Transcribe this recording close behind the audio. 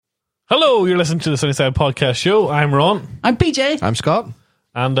Hello, you're listening to the Sunnyside Podcast Show. I'm Ron. I'm PJ. I'm Scott.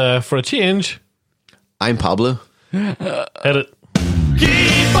 And for a change, I'm Pablo. Hit it. Keep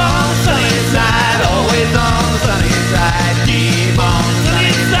on Sunnyside, always on the sunny side. Keep on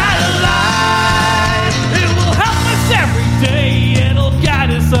Sunnyside alive. It will help us every day. It'll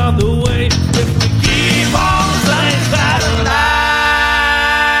guide us on the way. If we keep on Sunnyside alive.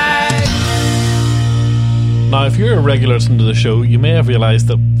 Now, if you're a regular listener to the show, you may have realised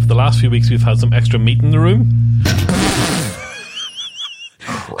that for the last few weeks we've had some extra meat in the room.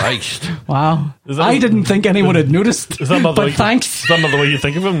 Christ. Wow. I didn't think anyone had noticed. Is that not the but way? thanks. Is that not the way you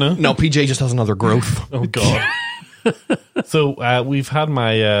think of him? No. No, PJ just has another growth. Oh God. So we've had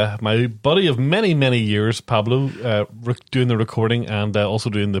my my buddy of many years, Pablo, doing the recording and also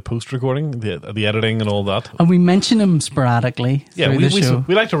doing the post recording, the editing and all that. And we mention him sporadically through the show.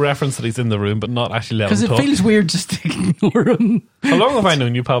 We like to reference that he's in the room, but not actually let him Because talk. it feels weird just to ignore him. How long have I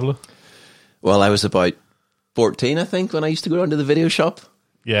known you, Pablo? Well, I was about 14, I think, when I used to go down to the video shop.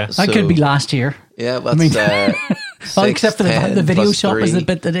 Yeah. That could be last year. Yeah, that's Well, except for the video shop is the 3.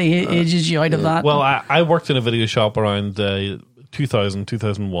 bit that ages you out of that. Well, I worked in a video shop around 2000,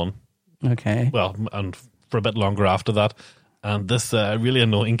 2001. Okay. Well, and for a bit longer after that. And this really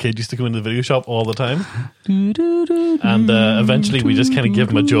annoying kid used to come into the video shop all the time. And eventually we just kind of gave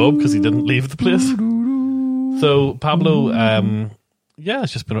him a job because he didn't leave the place. So Pablo,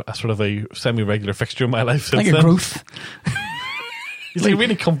 it's just been a sort of a semi-regular fixture in my life since Like a then. growth. He's like a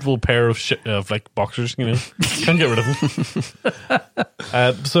really comfortable pair of like boxers, you know. Can't get rid of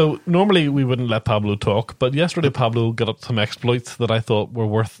him. So normally we wouldn't let Pablo talk, but yesterday Pablo got up some exploits that I thought were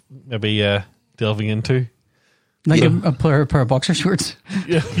worth maybe delving into. Like a pair of boxer shorts.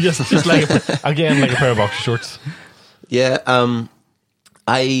 Yeah, yes, just like a pair of boxer shorts. Yeah,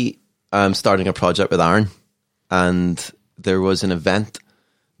 I am starting a project with Aaron, and there was an event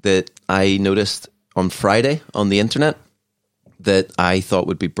that I noticed on Friday on the internet that I thought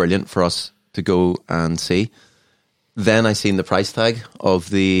would be brilliant for us to go and see. Then I seen the price tag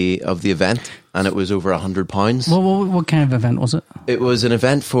of the event, and it was over £100. Well, what kind of event was it? It was an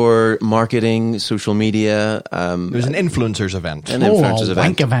event for marketing, social media. It was an influencers event. An influencers a event.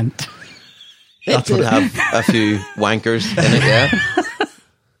 wank event. It did have a few wankers in it, yeah.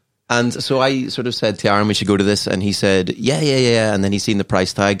 And so I sort of said to Aaron, we should go to this, and he said, yeah. And then he seen the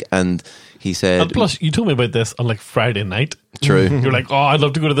price tag, and he said... And plus, you told me about this on like Friday night. True. You're like, oh, I'd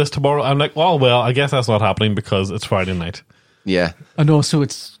love to go to this tomorrow. I'm like, well, I guess that's not happening because it's Friday night. Yeah. And also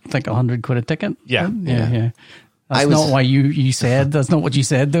it's like £100 a ticket. Yeah. That's not why you said. That's not what you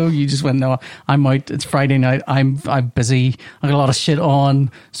said though. You just went, no, I'm out. It's Friday night. I'm busy. I got a lot of shit on.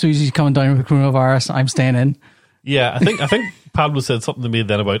 Susie's coming down with coronavirus. I'm staying in. Yeah, I think Pablo said something to me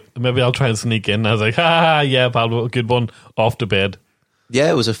then about maybe I'll try and sneak in. I was like, yeah, Pablo, good one. Off to bed. Yeah,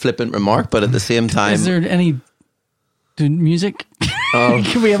 it was a flippant remark, but at the same time... Is there any music?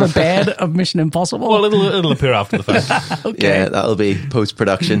 Can we have a bed of Mission Impossible? Well, it'll appear after the fact. Okay. Yeah, that'll be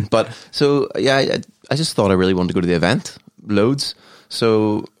post-production. But so, yeah, I just thought I really wanted to go to the event. Loads.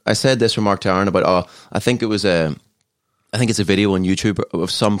 So I said this remark to Aaron about, I think it's a video on YouTube of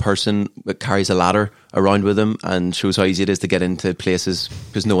some person that carries a ladder around with him and shows how easy it is to get into places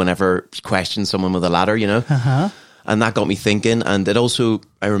because no one ever questions someone with a ladder, you know? Uh-huh. And that got me thinking. And it also,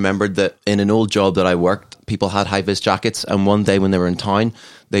 I remembered that in an old job that I worked, people had high-vis jackets. And one day when they were in town,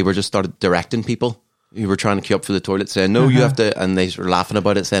 they were just started directing people who were trying to queue up for the toilet saying, no, you have to, and they were laughing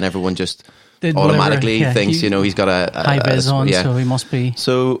about it, saying everyone just Did automatically whatever, thinks, he's got a high-vis on, yeah. so he must be...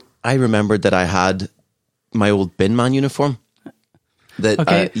 So I remembered that I had my old bin man uniform. That,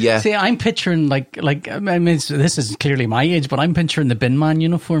 Okay. See, I'm picturing like I mean, this is clearly my age, but I'm picturing the bin man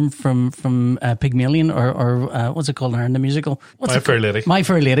uniform from Pygmalion or what's it called in the musical? My Fair Lady. My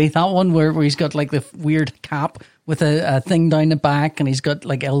Fair Lady. That one where he's got like the weird cap with a thing down the back, and he's got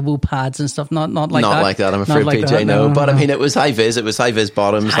like elbow pads and stuff. Not like that. Not like that. I'm Not afraid like PJ that, no. no. But I mean, it was high vis. It was high vis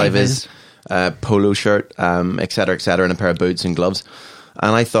bottoms, high vis polo shirt, et cetera, and a pair of boots and gloves.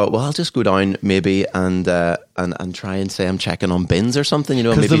 And I thought, well, I'll just go down maybe and try and say I'm checking on bins or something, you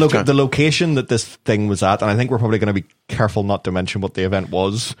know. Because Maybe the location that this thing was at, and I think we're probably going to be careful not to mention what the event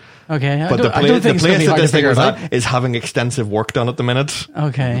was. Okay, But I don't think the place that this thing was out. at is having extensive work done at the minute.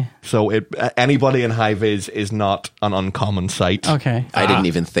 Okay, So anybody in high vis is not an uncommon sight. okay. I didn't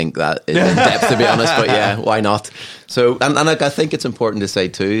even think that in depth, to be honest. But yeah, why not? So, and I think it's important to say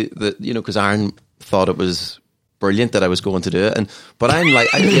too that, you know, because Aaron thought it was brilliant that I was going to do it, but I'm like,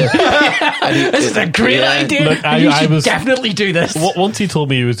 This is a great idea. Look, you should definitely do this. Once he told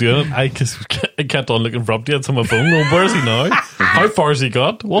me he was doing it, I kept on looking for updates on my phone. Well, where's he now? How far has he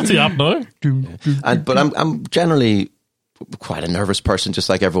got? What's he at now? But I'm generally quite a nervous person, just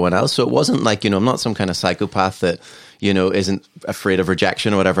like everyone else. So it wasn't like, I'm not some kind of psychopath that, isn't afraid of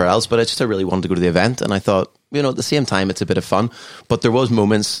rejection or whatever else. But I really wanted to go to the event. And I thought, at the same time, it's a bit of fun. But there was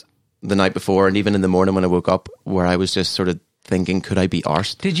moments the night before and even in the morning when I woke up where I was just sort of thinking, could I be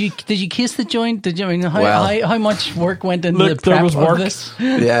arsed? Did you kiss the joint? How much work went into the prep there was work. of this?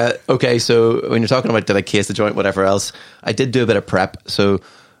 Yeah. Okay. So when you're talking about did I case the joint, whatever else, I did do a bit of prep. So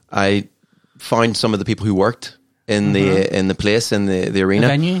I found some of the people who worked in the place, in the arena,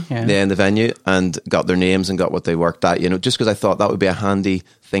 the venue, in the venue, and got their names and got what they worked at. Just because I thought that would be a handy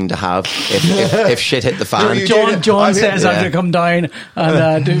thing to have if shit hit the fan. John says I'm going to come down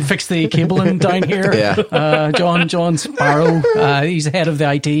and fix the cabling down here. Yeah. John Sparrow, he's the head of the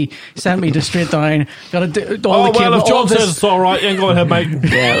IT, sent me straight down. Got to do all the well, cable. if John says it's all right, you go ahead, mate.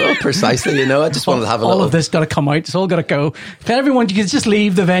 Yeah, well, precisely. I just wanted to have all of this got to come out. It's all got to go. If everyone, you can just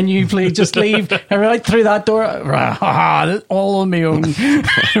leave the venue, please. Just leave right through that door. All on my own.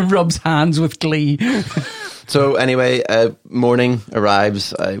 Rubs hands with glee. So anyway, morning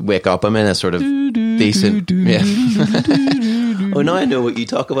arrives. I wake up. I'm in a sort of decent. Yeah. Oh, now I know what you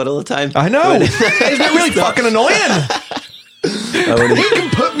talk about all the time. I know. Isn't it really fucking annoying? You can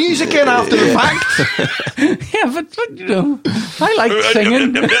put music in after the fact. Yeah, but I like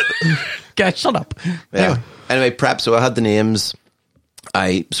singing. Okay, shut up. Yeah. Anyway, prep. So I had the names.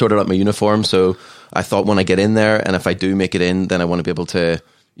 I sorted out my uniform. So I thought when I get in there, and if I do make it in, then I want to be able to,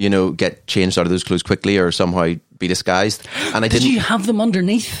 get changed out of those clothes quickly or somehow be disguised. And I Did didn't. you have them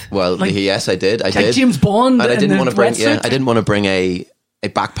underneath? Well, yes, I did. I did. James Bond. And I didn't want to bring. wetsuit? I didn't want to bring a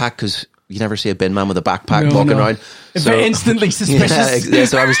backpack because you never see a bin man with a backpack walking around. Very instantly suspicious. Yeah,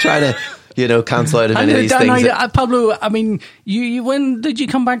 so I was trying to, cancel out of any of these things. Pablo, I mean, you when did you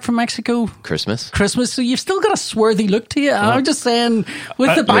come back from Mexico? Christmas, so you've still got a swarthy look to you. I'm just saying,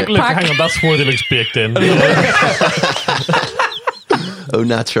 with the backpack. Look, hang on, that swarthy looks baked in. Oh,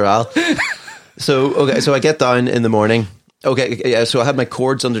 natural. So I get down in the morning. Okay, yeah, so I had my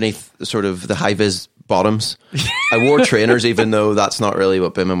cords underneath sort of the high-vis bottoms. I wore trainers, even though that's not really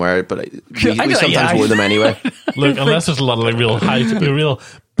what women wear, but we sometimes wore them anyway. Look, unless there's a lot of real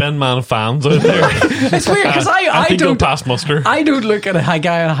Ben Man fans out there. It's weird because I think don't you'll pass muster. I don't look at a high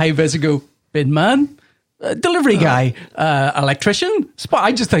guy on a high vis and go, bin man, delivery guy, electrician.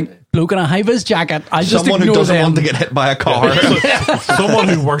 I just think bloke in a high vis jacket. I just someone who doesn't them. want to get hit by a car. Someone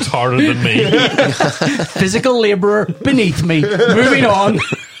who works harder than me. Physical labourer beneath me. Moving on.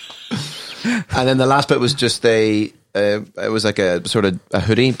 And then the last bit was just it was like a sort of a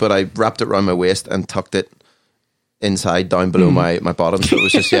hoodie, but I wrapped it around my waist and tucked it inside down below my bottom. So it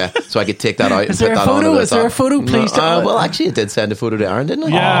was just, so I could take that out and put that on. Is there a photo? Please tell. Well, actually, I did send a photo to Aaron, didn't I?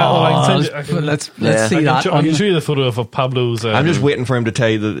 Yeah, let's see that. I can show you the photo of Pablo's. I'm just waiting for him to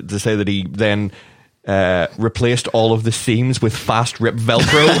say that he then replaced all of the seams with fast rip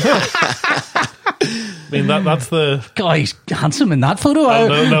Velcro. I mean, that's the guy. He's handsome in that photo.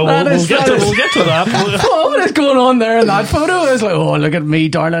 No, we'll get to that. What is going on there in that photo? It's like, oh, look at me,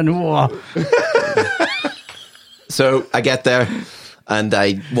 darling. Oh. So I get there and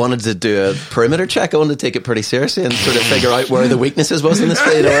I wanted to do a perimeter check. I wanted to take it pretty seriously and sort of figure out where the weaknesses was in the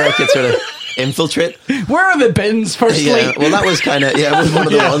state, or I could sort of infiltrate. Where are the bins, firstly? Yeah, well, that was kind of, it was one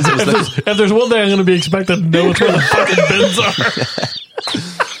of the ones that was if there's one thing I'm going to be expected to know, it's where the fucking bins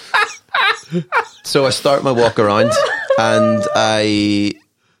are. So I start my walk around and I'm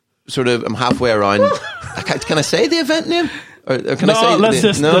halfway around. Can I say the event name? Or can I say let's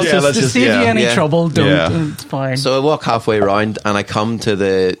just save you any trouble. Don't. Yeah. It's fine. So I walk halfway around and I come to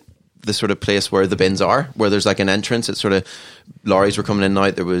the sort of place where the bins are, where there's like an entrance. It's sort of lorries were coming in and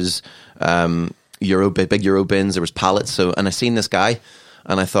out. There was big Euro bins. There was pallets. And I seen this guy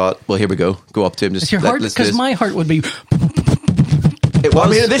and I thought, well, here we go. Go up to him. It's your heart, because my heart would be. It was. I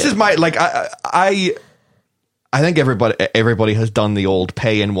mean, this is my I think everybody has done the old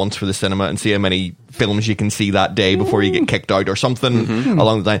pay in once for the cinema and see how many films you can see that day before you get kicked out or something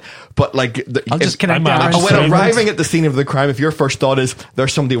along the line. But like, I'll just connect when arriving at the scene of the crime, if your first thought is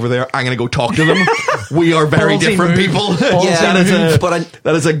there's somebody over there, I'm going to go talk to them. We are very different people.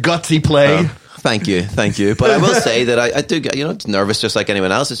 That is a gutsy play. Thank you. But I will say that I do get, it's nervous just like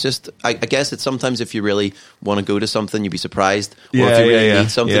anyone else. It's just, I guess it's sometimes if you really want to go to something, you'd be surprised. Or if you really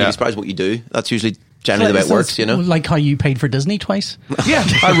need something, you'd be surprised what you do. That's usually generally the way it works, Like how you paid for Disney twice. Yeah,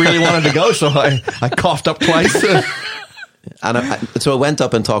 I really wanted to go, so I coughed up twice. And so I went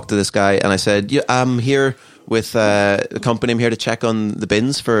up and talked to this guy and I said, I'm here with a company. I'm here to check on the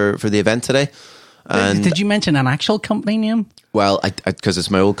bins for the event today. And did you mention an actual company name? Well, because it's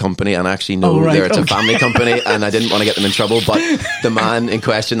my old company, and I actually know it's a family company, and I didn't want to get them in trouble. But the man in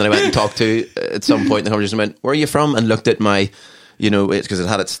question that I went and talked to at some point in the conversation went, "Where are you from?" and looked at my, because it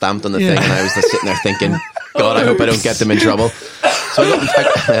had it stamped on the thing, and I was just sitting there thinking, "God, I hope I don't get them in trouble." So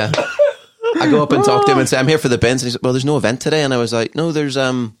I go up and talk to him and say, "I'm here for the bins." And he said, "Well, there's no event today." And I was like, "No, there's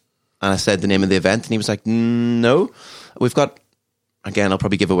and I said the name of the event, and he was like, "No, we've got." Again, I'll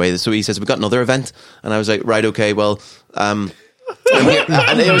probably give away this. So he says, "We've got another event." And I was like, "Right, okay, well, I'm here."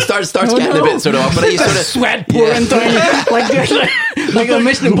 And it starts getting a bit sort of off, but he sort of sweat pouring down like a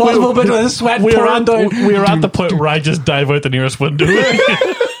Mission Impossible bit with sweat pouring down. We were at the point where I just dive out the nearest window.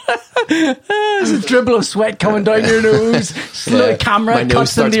 There's a dribble of sweat coming down your nose. Slow camera my nose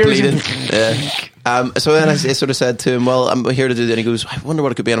cuts starts into bleeding. Yeah. So then I sort of said to him, "Well, I'm here to do that." And he goes, "I wonder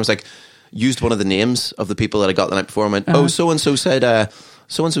what it could be." And I was like, used one of the names of the people that I got the night before, and went, "Oh, so-and-so said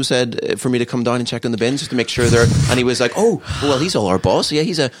for me to come down and check on the bins just to make sure they're," and he was like, "Oh, well, he's all our boss.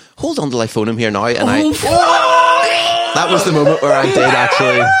 Yeah, hold on till I phone him here now." And that was the moment where I did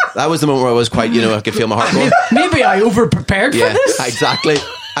actually, that was the moment where I was quite, I could feel my heart going. Maybe I over-prepared for this. Yeah, exactly.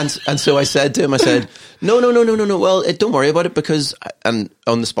 And so I said to him, no, well, don't worry about it, because, and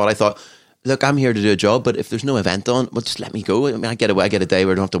on the spot I thought, look, I'm here to do a job, but if there's no event on, well, just let me go. I mean, I get a day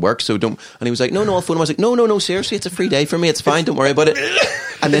where I don't have to work, so don't. And he was like, no, I'll phone him. I was like, no, seriously, it's a free day for me. It's fine. Don't worry about it.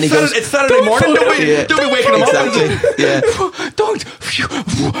 And then he goes, it's Saturday morning. Don't be waking him up. Yeah. Don't.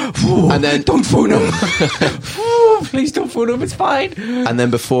 And then don't phone him. Please don't phone him. It's fine. And then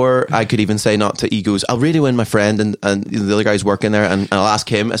before I could even say not to, he goes, "I'll radio in my friend," and the other guy's working there, and I'll ask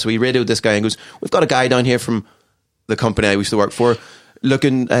him. So he radioed this guy and goes, "We've got a guy down here from the company I used to work for.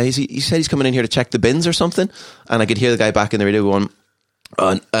 Looking, he said he's coming in here to check the bins or something." And I could hear the guy back in the radio going,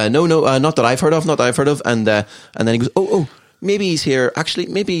 no, not that I've heard of. And then he goes, oh, maybe he's here. Actually,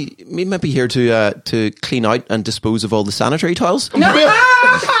 maybe he might be here to clean out and dispose of all the sanitary towels. And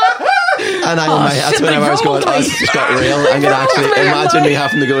that's when I was going, this just got real. I could actually imagine me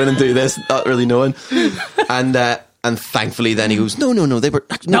having to go in and do this, not really knowing. And thankfully, then he goes, no, they were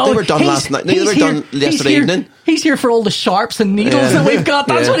done last night. They were done yesterday evening. He's here for all the sharps and needles that we've got.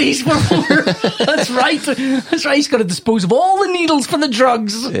 That's what he's for. That's right. He's got to dispose of all the needles for the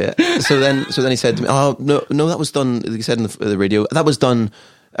drugs. Yeah. So then he said to me, "Oh no, that was done." He said in the radio, "That was done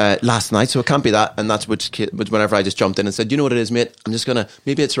last night, so it can't be that." And that's which whenever I just jumped in and said, "You know what it is, mate? I'm just gonna,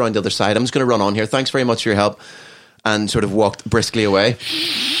 maybe it's around the other side. I'm just gonna run on here. Thanks very much for your help," and sort of walked briskly away.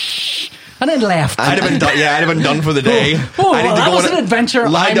 And then left. I'd have been done for the day. That was an adventure.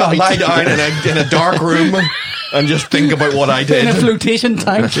 Lie down in a dark room and just think about what I did. In a flotation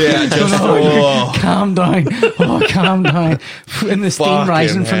tank. Yeah, just calm down. Oh, calm down. In the steam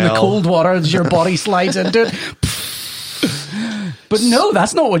rising from the cold water as your body slides into it. But no,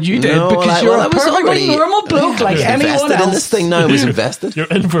 that's not what you did, because you're a perfectly normal bloke like anyone else. In this thing now, I was invested. You're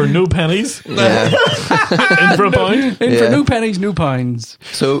in for no pennies. Yeah. In for a pound. For no pennies, no pounds.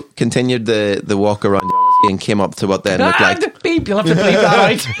 So continued the walk around and came up to what then looked like. Beep, you'll have to bleep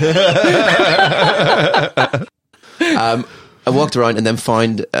that out. I walked around and then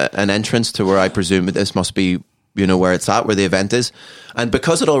found an entrance to where I presume this must be, where it's at, where the event is. And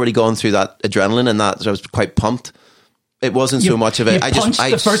because I'd already gone through that adrenaline and that, I was quite pumped. It wasn't so much of it. I punched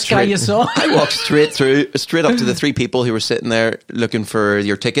the first guy you saw. I walked straight up to the three people who were sitting there looking for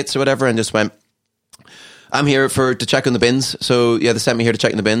your tickets or whatever, and just went, "I'm here to check on the bins." So yeah, they sent me here to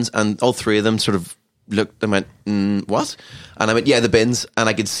check on the bins, and all three of them sort of looked and went, "What?" And I went, "Yeah, the bins." And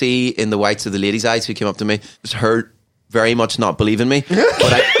I could see in the whites of the ladies' eyes who came up to me, it was her very much not believing me,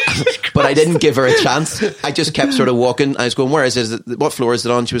 but I didn't give her a chance. I just kept sort of walking. I was going, "Where is it? What floor is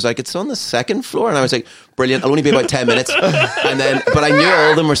it on?" She was like, "It's on the second floor." And I was like, "Brilliant. I'll only be about 10 minutes. But I knew all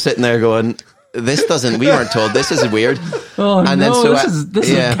of them were sitting there going, we weren't told. This is weird. Oh, and then, so this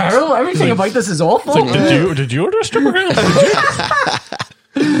is terrible. Everything about this is awful. Did you order a stripper girl?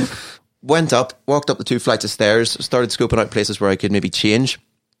 Went up, walked up the 2 flights of stairs, started scoping out places where I could maybe change.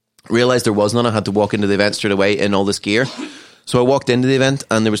 Realised there was none. I had to walk into the event straight away in all this gear. So I walked into the event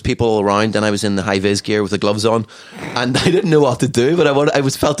and there was people all around, and I was in the high-vis gear with the gloves on, and I didn't know what to do, but I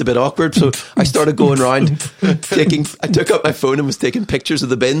felt a bit awkward, so I started going around I took up my phone and was taking pictures of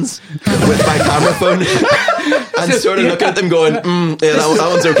the bins with my camera phone and sort of looking at them going, that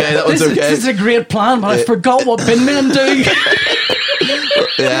one's okay, that one's okay. This is a great plan, but I forgot what bin men do.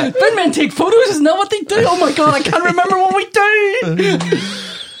 Yeah. Bin men take photos, isn't that what they do? Oh my god, I can't remember what we do.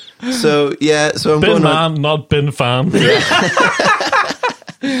 So I'm bin going man, not bin fan.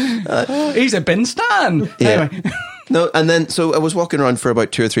 He's a bin stan. Yeah. Anyway. No, and then so I was walking around for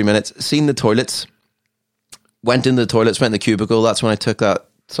about 2 or 3 minutes, seen the toilets, went into the toilets, went in the cubicle. That's when I took that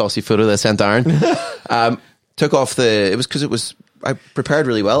saucy photo that I sent Aaron. took off I prepared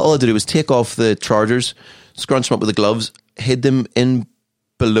really well. All I did was take off the chargers, scrunch them up with the gloves, hid them in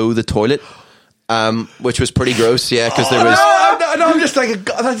below the toilet, which was pretty gross, yeah, because there was... No, I'm just like,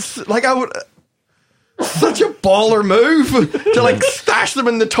 God, that's like, I would... Such a baller move to like stash them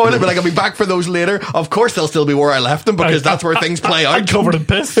in the toilet, but like I'll be back for those later. Of course, they'll still be where I left them because that's where things play out. Covered in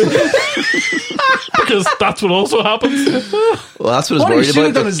piss because that's what also happens. Well, that's what I was What he worried should have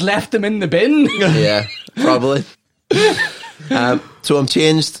about. done is left them in the bin. Yeah, probably. So I'm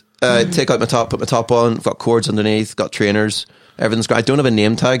changed. Take out my top, put my top on. Got cords underneath. Got trainers. Everything's great. I don't have a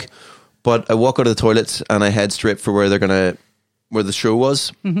name tag, but I walk out of the toilets and I head straight for where the show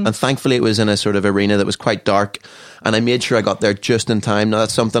was. And thankfully it was in a sort of arena that was quite dark, and I made sure I got there just in time. Now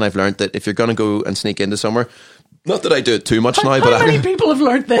that's something I've learned, that if you're going to go and sneak into somewhere, not that I do it too much now, but How many people have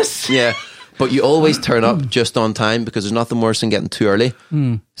learnt this? yeah, but you always turn up just on time, because there's nothing worse than getting too early,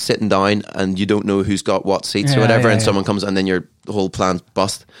 sitting down and you don't know who's got what seats or whatever, and someone comes and then your whole plan's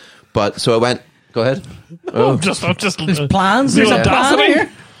bust. But so I went, go ahead. I'm just There's plans. There's a plan here.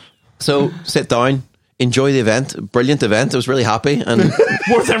 So sit down, enjoy the event. Brilliant event. I was really happy and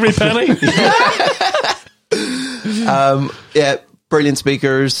worth every penny. yeah, brilliant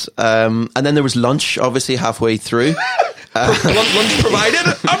speakers. And then there was lunch, obviously halfway through. Lunch provided.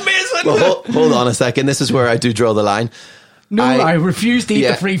 Amazing. Well, hold on a second. This is where I do draw the line. No, I refuse to eat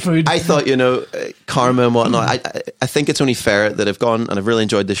the free food. I thought, karma and whatnot. I think it's only fair that I've gone and I've really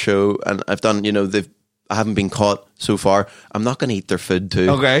enjoyed the show, and I've done, I haven't been caught so far. I'm not going to eat their food too.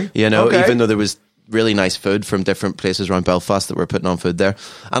 Okay. Even though there was really nice food from different places around Belfast that were putting on food there,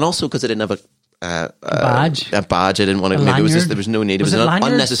 and also because I didn't have a badge. A badge. I didn't want to. Maybe there was no need. It was an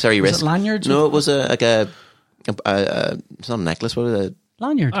unnecessary risk. Was it lanyards? No, it was it's not a necklace. What is it?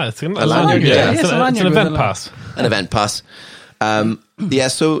 Lanyard. It's a lanyard, yeah. It's an event pass. An event pass.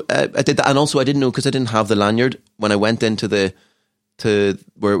 So I did that, and also I didn't know, because I didn't have the lanyard when I went into to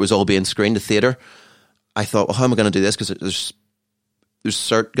where it was all being screened, the theatre. I thought, well, how am I going to do this? Because there's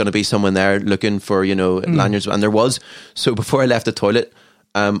going to be someone there looking for lanyards, and there was. So before I left the toilet,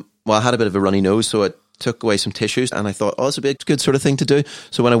 I had a bit of a runny nose, so I took away some tissues, and I thought, this would be a good sort of thing to do.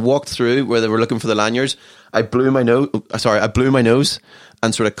 So when I walked through where they were looking for the lanyards, I blew my nose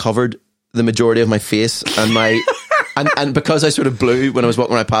and sort of covered the majority of my face and my. And because I sort of blew when I was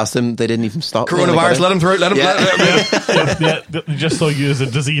walking right past them, they didn't even stop. Coronavirus, let him through. Let him. Yeah, just saw you as a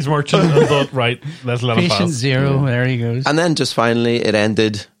disease merchant and thought, right, let's let him pass. Patient zero, there he goes. And then just finally it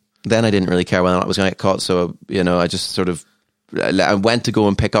ended. Then I didn't really care whether or not I was going to get caught. So, I just sort of, I went to go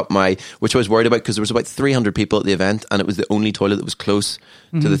and pick up which I was worried about, because there was about 300 people at the event, and it was the only toilet that was close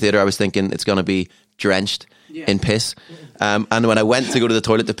to the theatre. I was thinking it's going to be drenched in piss. And when I went to go to the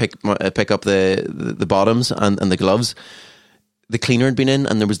toilet to pick up the bottoms and the gloves, the cleaner had been in,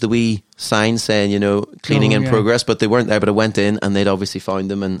 and there was the wee sign saying, cleaning in progress, but they weren't there. But I went in, and they'd obviously found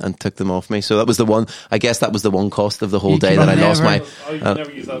them and took them off me. So that was the one, I guess that was the one cost of the whole day, that I lost my... Oh, you can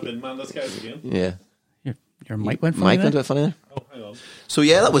never use that bin, man. This guy's again. Yeah. Your mic went funny. Went funny there. Oh, hang on. So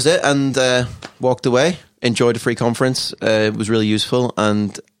yeah, that was it, and walked away. Enjoyed the free conference. It was really useful,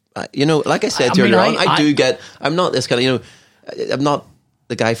 and like I said earlier on, I'm not this kind of, I'm not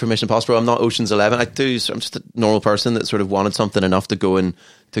the guy from Mission Impossible. I'm not Ocean's 11. I'm just a normal person that sort of wanted something enough to go and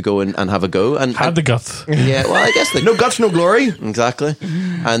have a go, and had the guts. Yeah, well, I guess no guts, no glory. Exactly,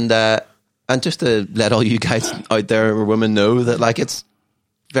 and just to let all you guys out there or women know that, like, it's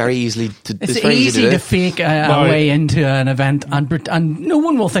very easy to. It's very easy to fake a way into an event, and no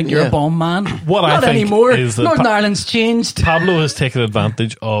one will think you're a bomb man. What Not I think anymore. is that Northern Ireland's changed. Pablo has taken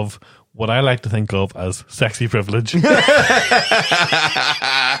advantage of what I like to think of as sexy privilege.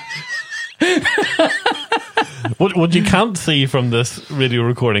 What you can't see from this radio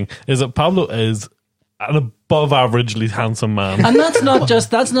recording is that Pablo is an above averagely handsome man. And that's not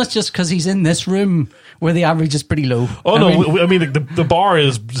just because he's in this room where the average is pretty low. Oh, I mean the bar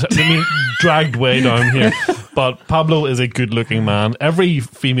is dragged way down here. But Pablo is a good looking man. Every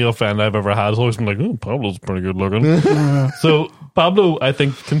female friend I've ever had has always been like, oh, Pablo's pretty good looking. So Pablo, I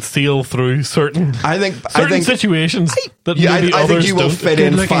think, can sail through certain situations that maybe I others think you will don't. fit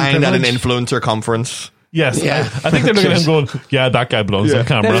in fine at an influencer conference. Yes, yeah. I think they're looking at him going, yeah, that guy belongs on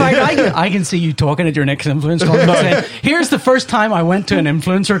camera. In fact, I can see you talking at your next influencer conference saying, here's the first time I went to an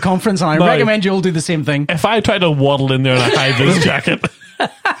influencer conference, and I recommend you all do the same thing. If I try to waddle in there in a high-vis jacket,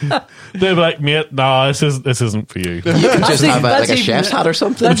 they'd be like, mate, no, this isn't for you. You can just have a chef's hat or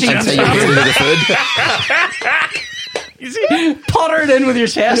something and say you're into the food. You see, pottering in with your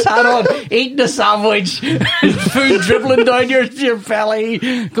chest hat on, eating a sandwich, food dribbling down your belly.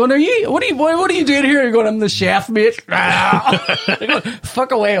 Going, what are you doing here? You're going, I'm the chef, mate. Going,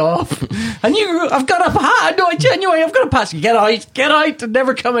 fuck away off. And I've got a hat. No, I genuinely, I've got a pass. Get out, and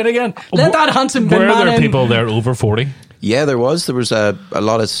never come in again. Let that handsome bin man in. Were there people there over 40? Yeah, there was a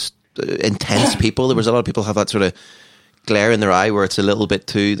lot of intense people. There was a lot of people have that sort of glare in their eye where it's a little bit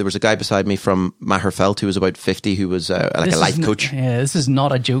too. There was a guy beside me from Maherfeld who was about 50 who was like a life coach. Yeah, this is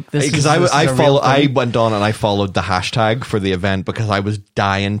not a joke. Because I went on and I followed the hashtag for the event because I was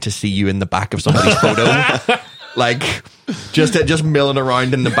dying to see you in the back of somebody's photo. Like just milling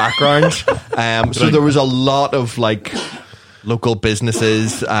around in the background. So there was a lot of like local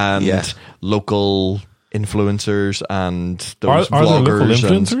businesses and local influencers and those vloggers. Are there local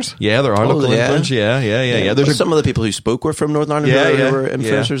influencers? There are local influencers. Yeah. There's some of the people who spoke were from Northern Ireland who were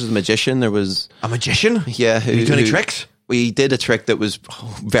influencers. There's a magician. There was a magician. Yeah, who did any tricks? We did a trick that was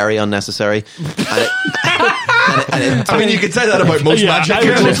very unnecessary. I mean, you could say that about most magic. I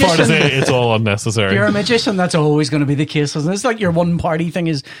would go as far to say it's all unnecessary. You're a magician. That's always going to be the case, isn't it? It's like your one party thing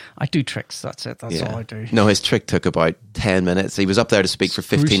is, I do tricks. That's it. That's all I do. No, his trick took about 10 minutes. He was up there to speak for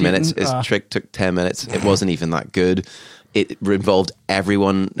 15 minutes. His trick took 10 minutes. It wasn't even that good. It involved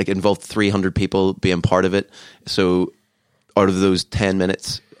everyone. Like, it involved 300 people being part of it. So out of those 10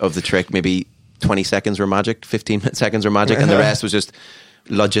 minutes of the trick, maybe 20 seconds were magic, 15 seconds were magic, and the rest was just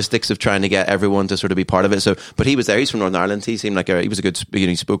logistics of trying to get everyone to sort of be part of it. So, but he was there. He's from Northern Ireland. He seemed like he was a good.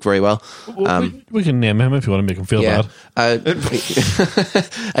 He spoke very well. We can name him if you want to make him feel bad. I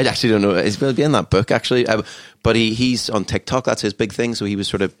actually don't know. He'll be in that book actually, but he's on TikTok. That's his big thing. So he was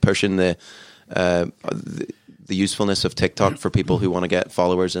sort of pushing the usefulness of TikTok for people who want to get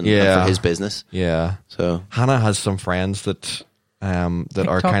followers and for his business. Yeah. So Hannah has some friends that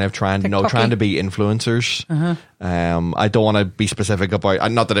are kind of trying to be influencers. I don't want to be specific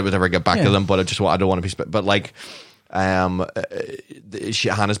about. Not that it would ever get back to them, but I don't want to be. But like,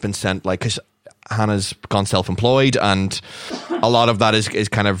 Hannah's been sent because Hannah's gone self-employed, and a lot of that is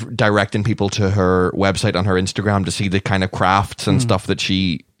kind of directing people to her website on her Instagram to see the kind of crafts and stuff that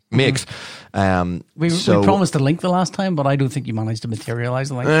she makes. We promised a link the last time, but I don't think you managed to materialize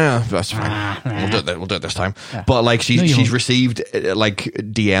the link. Yeah, that's fine. We'll do it this time. Yeah. But like she's received like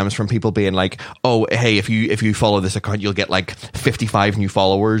DMs from people being like, "Oh, hey, if you follow this account, you'll get like 55 new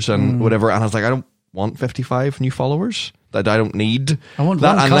followers and whatever." And I was like, I don't want 55 new followers. That I don't need. I want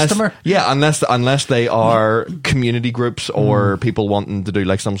that customer. Yeah, unless they are community groups or people wanting to do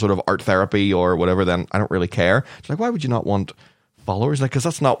like some sort of art therapy or whatever, then I don't really care. It's like, why would you not want followers? Like, because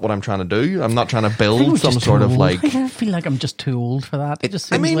that's not what I'm trying to do. I'm not trying to build some sort of like. I feel like I'm just too old for that. It just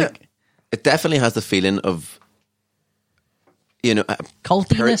seems like it definitely has the feeling of,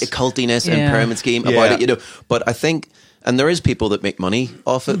 cultiness and pyramid scheme about it. But I think, and there is people that make money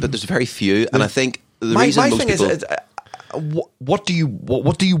off it, but there's very few. And I think the reason most people. Is what do you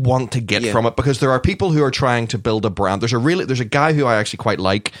want to get from it? Because there are people who are trying to build a brand. There's a guy who I actually quite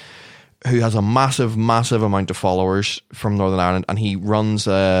like, who has a massive amount of followers from Northern Ireland, and he runs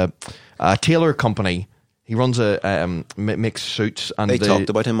a tailor company. He runs a makes suits, and they talked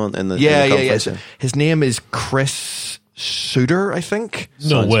about him in the conference. His name is Chris Suter, I think.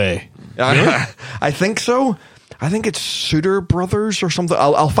 No way. I think so. I think it's Suter Brothers or something.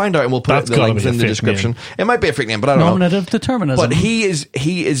 I'll find out and we'll put the links in the description. Name. It might be a fake name, but I don't know. Nominative determinism. But he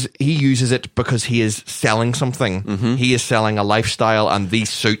uses it because he is selling something. Mm-hmm. He is selling a lifestyle, and these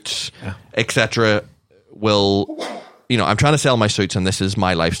suits, etc. will. I'm trying to sell my suits, and this is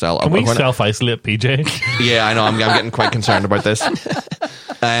my lifestyle. Can we self-isolate, PJ? Yeah, I know. I'm getting quite concerned about this.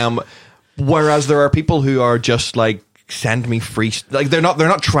 Whereas there are people who are just like, send me free. Like they're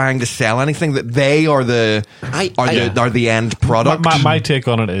not trying to sell anything. That they are the end product. My take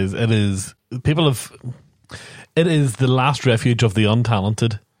on it is it is the last refuge of the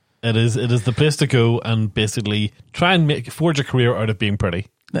untalented. It is the place to go and basically try and forge a career out of being pretty.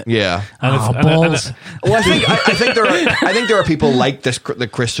 Yeah, balls. Well, I think there are people like the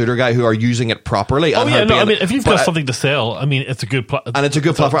Chris Suter guy who are using it properly. If you've got something to sell, it's a good platform. And it's a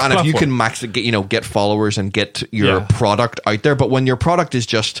good platform. And if you can max it, get followers and get your product out there. But when your product is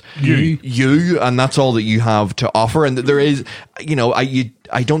just you, and that's all that you have to offer, and there is, I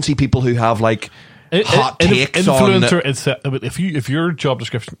don't see people who have like hot takes influencer on. If your job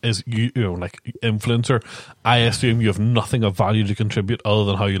description is like influencer, I assume you have nothing of value to contribute other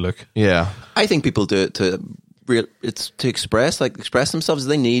than how you look. Yeah, I think people do it to it's to express themselves.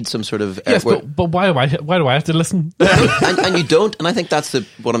 They need some sort of Yes, but why do I have to listen? and you don't. And I think that's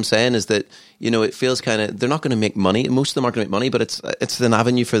what I'm saying is that, it feels kind of, they're not going to make money. Most of them aren't going to make money, but it's an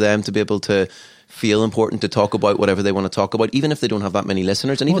avenue for them to be able to feel important, to talk about whatever they want to talk about, even if they don't have that many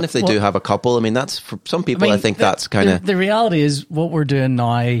listeners, and even if they do have a couple. I mean, that's for some people. I think that's kind of the reality is what we're doing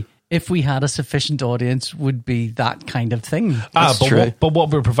now. If we had a sufficient audience, would be that kind of thing. But what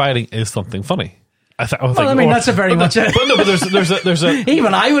we're providing is something funny. That's a very much. But there's a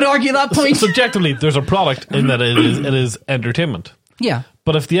even I would argue that point. Subjectively, there's a product in that it is entertainment. Yeah.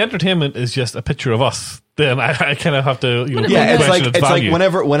 But if the entertainment is just a picture of us, then I kind of have to it's its value.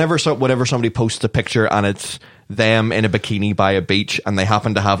 like whenever somebody posts a picture and it's them in a bikini by a beach and they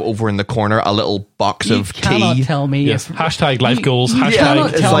happen to have over in the corner a little box of tea. You cannot tell me yes. Hashtag life goals. You hashtag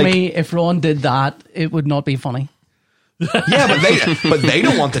cannot tell me if Ron did that, it would not be funny. Yeah, but they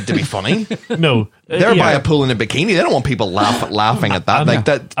don't want it to be funny. No, they're by a pool in a bikini. They don't want people laughing at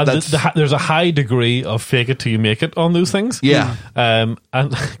that. There's a high degree of fake it till you make it on those things. Yeah. And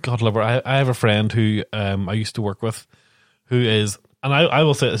God love her. I have a friend who I used to work with, who is, and I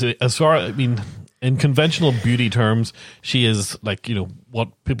will say, as far in conventional beauty terms, she is like what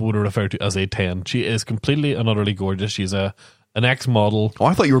people would refer to as a 10. She is completely and utterly gorgeous. She's an ex-model. Oh,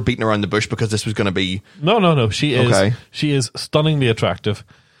 I thought you were beating around the bush because this was going to be... No. She is okay. She is stunningly attractive.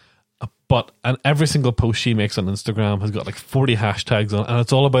 And every single post she makes on Instagram has got like 40 hashtags on it, and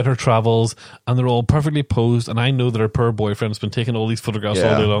it's all about her travels, and they're all perfectly posed, and I know that her poor boyfriend's been taking all these photographs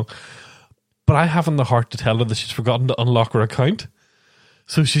all day long. But I haven't the heart to tell her that she's forgotten to unlock her account.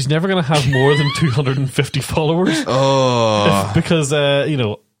 So she's never going to have more than 250 followers. Oh. Because,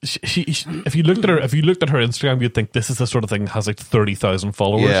 She if you looked at her Instagram, you'd think this is the sort of thing that has like 30,000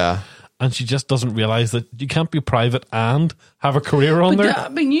 followers. Yeah. And she just doesn't realize that you can't be private and have a career on there. I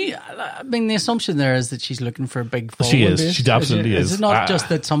mean, the assumption there is that she's looking for a big following. She is. Base. She absolutely is. Is it not just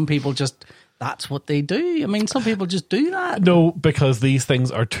that some people just, that's what they do? I mean, some people just do that. No, because these things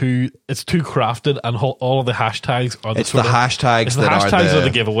are too crafted, and all of the hashtags are the hashtags are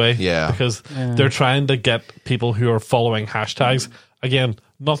the giveaway. Yeah. Because they're trying to get people who are following hashtags. Again,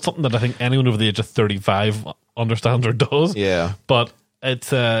 not something that I think anyone over the age of 35 understands or does. Yeah. But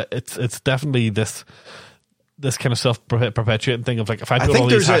it's definitely this kind of self-perpetuating thing of like, if I put all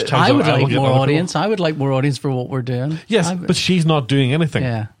these hashtags I would on, like more audience. I would like more audience for what we're doing. Yes, but she's not doing anything.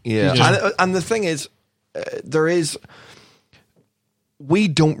 Yeah. And the thing is, we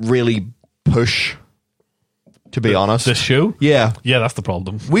don't really push, to be honest. This show? Yeah. Yeah, that's the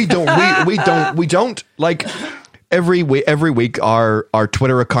problem. We don't like every week our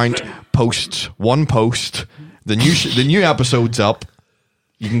Twitter account posts one post. The new episode's up.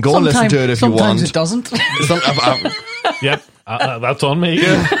 You can go and listen to it if you want. Sometimes it doesn't. Yep, that's on me.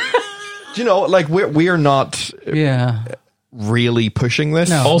 Yeah. Do you know, like we're not really pushing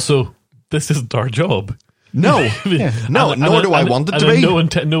this. No. Also, this isn't our job. No, nor do I want it to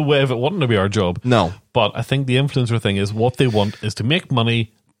be. No way of it wanting to be our job. No. But I think the influencer thing is what they want is to make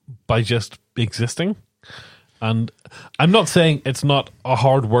money by just existing. And I'm not saying it's not a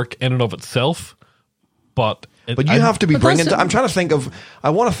hard work in and of itself, but you have to be bringing. I'm trying to think of. I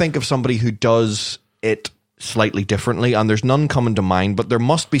want to think of somebody who does it slightly differently, and there's none coming to mind. But there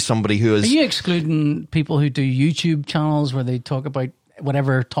must be somebody who is. Are you excluding people who do YouTube channels where they talk about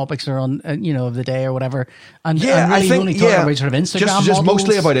whatever topics are on, of the day or whatever? And really I think only talk about sort of Instagram. Just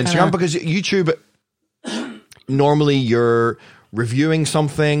mostly about Instagram, because YouTube. Normally, you're reviewing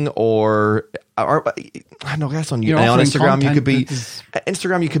something or I know that's on Instagram you could be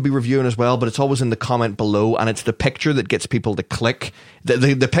Instagram you could be reviewing as well, but it's always in the comment below, and it's the picture that gets people to click.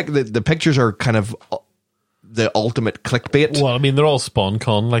 The pictures are kind of the ultimate clickbait. Well, I mean, they're all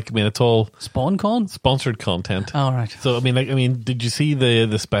SpawnCon. It's all SpawnCon sponsored content. All right. So did you see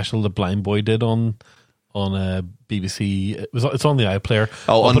the special that Blind Boy did on BBC? It's on the iPlayer.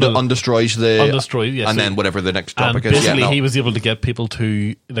 Oh, undestroys yes. And then whatever the next topic is. Basically, he was able to get people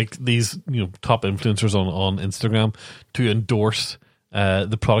to, like, these top influencers on Instagram to endorse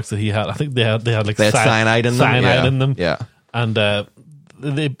the products that he had. I think they had cyanide in them. Yeah. And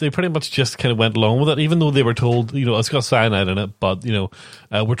they pretty much just kind of went along with it, even though they were told, it's got cyanide in it, but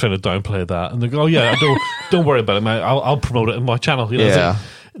we're trying to downplay that. And they go, oh yeah, don't worry about it, man. I'll promote it in my channel.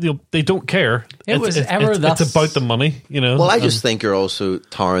 They don't care. It's about the money, Well, I just think you're also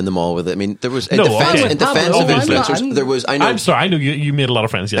tarring them all with it. I mean, there was in defense of influencers. There was. I'm sorry. I know you made a lot of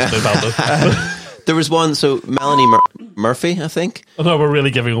friends yesterday about this. There was one. So Melanie Murphy, I think. Oh, no, we're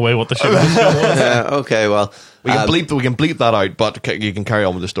really giving away what the show is. Okay, well, we can bleep that out, but you can carry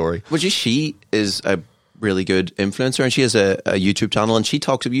on with the story. She is a really good influencer, and she has a YouTube channel, and she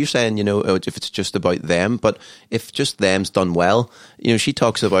talks about, you're saying, you know, if it's just about them, but if just them's done well, you know, she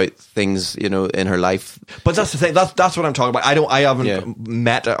talks about things, you know, in her life. But that's the thing. That's what I'm talking about. I haven't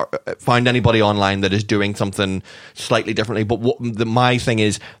met or found anybody online that is doing something slightly differently. But my thing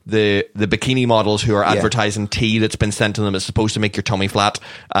is the bikini models who are advertising tea that's been sent to them is supposed to make your tummy flat,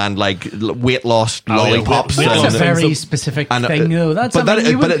 and like weight loss lollipops. That's a very specific thing, though. That's but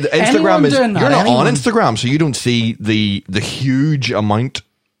Instagram is, you're not on Instagram, so you don't see the huge amount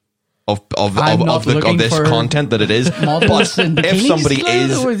of this content that it is. But if somebody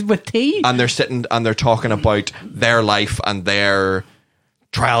is with tea, and they're sitting and they're talking about their life and their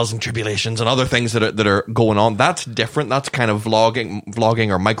trials and tribulations and other things that are going on, that's different. That's kind of vlogging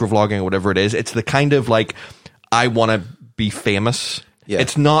or microvlogging or whatever it is. It's the kind of like, I want to be famous. Yeah.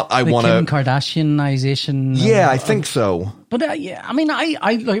 It's not I want to Kim Kardashianization. Yeah, I think so. But yeah, I mean,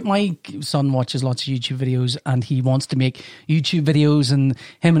 I like, my son watches lots of YouTube videos, and he wants to make YouTube videos, and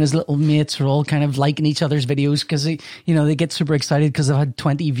him and his little mates are all kind of liking each other's videos because they get super excited because they've had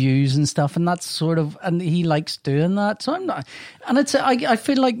 20 views and stuff, and that's sort of, and he likes doing that. So I'm not, and it's I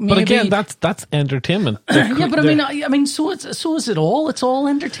feel like maybe, but again, that's entertainment. Yeah, but I mean, so is it all? It's all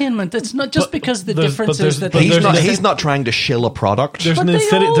entertainment. It's not just because the difference is that he's not trying to shill a product. There's an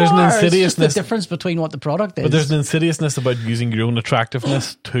insidiousness. It's just the difference between what the product is. But there's an insidiousness about using your own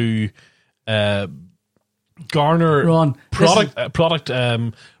attractiveness to garner product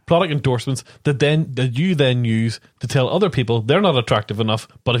endorsements that you then use to tell other people they're not attractive enough,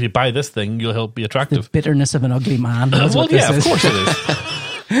 but if you buy this thing, you'll help be attractive. The bitterness of an ugly man. Well, of course it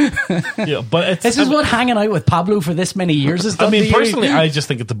is. Yeah, but this is what hanging out with Pablo for this many years has done. I mean, personally, I just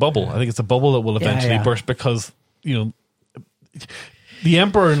think it's a bubble. I think it's a bubble that will eventually burst because, you know, the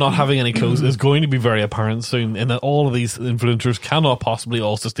Emperor not having any clothes is going to be very apparent soon, and that all of these influencers cannot possibly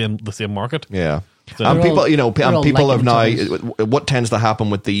all sustain the same market. Yeah, so and people have now. What tends to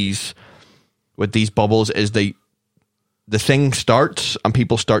happen with these bubbles is the thing starts and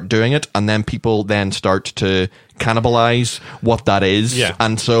people start doing it, and then people then start to cannibalize what that is. Yeah.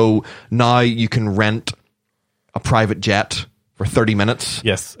 And so now you can rent a private jet for 30 minutes.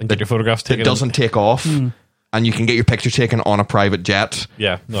 Yes, and get your photographs taken. It doesn't take off. And you can get your picture taken on a private jet.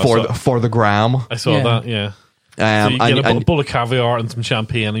 Yeah, for the gram. I saw that. Yeah. So you get a bowl of caviar and some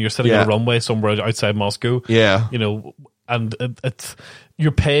champagne, and you're sitting on a runway somewhere outside Moscow. Yeah, you know, and it's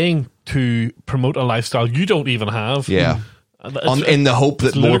you're paying to promote a lifestyle you don't even have. Yeah, in the hope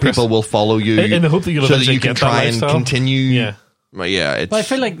that more people will follow you. In the hope that you'll so eventually that you can get try that and lifestyle. continue. Yeah. But yeah, but I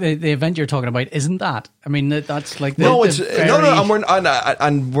feel like the event you're talking about isn't that. I mean, that's like no,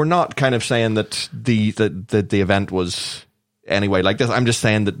 and we're not kind of saying that the event was anyway like this. I'm just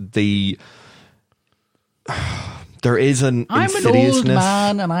saying that there is an insidiousness. I'm an old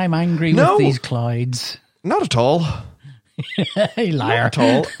man and I'm angry with these clouds. Not at all. Hey, liar! Not at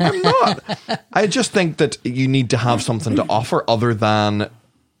all. I'm not. I just think that you need to have something to offer other than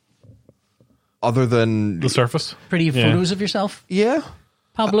the surface. Pretty photos of yourself. Yeah.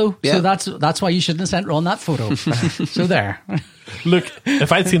 Pablo. Yeah. So that's why you shouldn't have sent Ron that photo. So there. Look,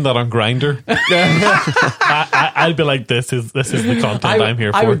 if I'd seen that on Grindr, I'd be like, this is the content I'm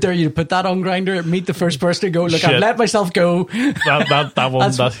here for. I would dare you to put that on Grindr, meet the first person to go, look, I've let myself go.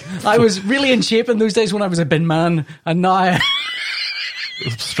 I was really in shape in those days when I was a bin man, and now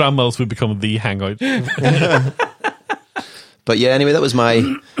Stranmills would become the hangout. But yeah, anyway, that was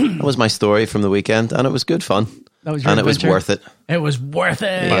my story from the weekend, and it was good fun. That was your adventure. It was worth it. It was worth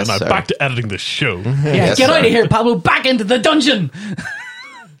it. Yes, now back to editing the show. Yeah, get out of here, Pablo. Back into the dungeon.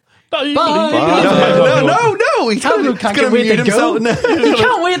 Bye. No. He's Pablo can't wait to go. He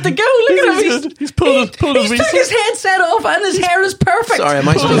can't wait to go. Look at him. He's pulled his took his headset off, and his hair is perfect. Sorry, am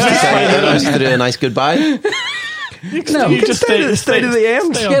I supposed to do a nice goodbye? No, you just stay to the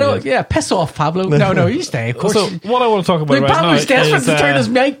end. Piss off, Pablo. No, you stay. Of course. So what I want to talk about right Pablo's now desperate is to turn his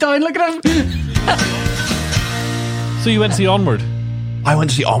mic down. Look at him. So you went to see Onward? I went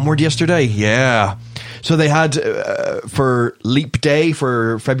to see Onward yesterday. Yeah. So they had for Leap Day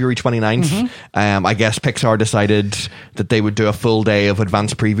for February 29th, I guess Pixar decided that they would do a full day of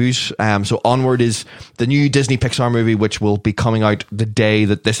advanced previews. So Onward is the new Disney Pixar movie, which will be coming out the day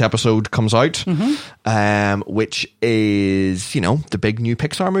that this episode comes out, which is, the big new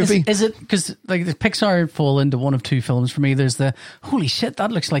Pixar movie. Is it, because like the Pixar fall into one of two films for me. There's the, holy shit,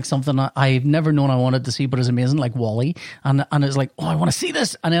 that looks like something I've never known I wanted to see, but is amazing, like WALL-E. And it's like, oh, I want to see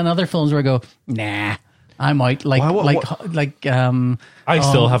this. And then other films where I go, nah. I'm out. I I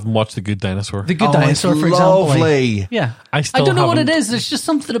still haven't watched The Good Dinosaur. The Good Oh, Dinosaur, it's for example. lovely. Yeah. I still don't know what it haven't- is. There's just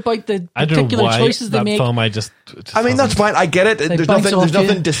something about the I don't know particular why choices they that make. film. It just I mean, that's hasn't. fine. I get it. There's bounce nothing. off There's you.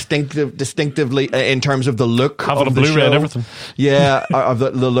 nothing distinctively in terms of the look. Have it of on the Blu-ray show. and everything. Yeah, of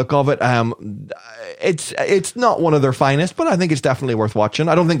the look of it. It's not one of their finest, but I think it's definitely worth watching.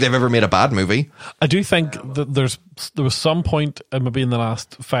 I don't think they've ever made a bad movie. I do think that there was some point, maybe in the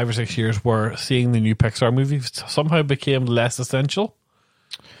last 5 or 6 years, where seeing the new Pixar movies somehow became less essential.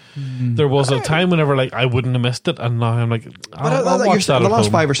 There was a time whenever I wouldn't have missed it, and now I'm like, I'll watch that the at last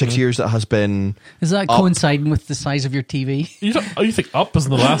home. 5 or 6 years that has been. Is that coinciding with the size of your TV? You think Up was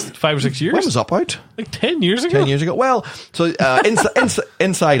in the last 5 or 6 years? When was Up out? Like 10 years ago? 10 years ago. Well, so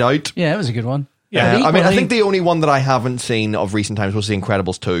Inside Out. Yeah, it was a good one. Yeah, But I mean, I equally- think the only one that I haven't seen of recent times was The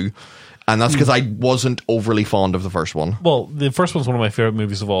Incredibles 2. And that's because I wasn't overly fond of the first one. Well, the first one's one of my favorite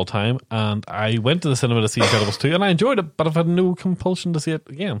movies of all time, and I went to the cinema to see Incredibles 2, and I enjoyed it, but I've had no compulsion to see it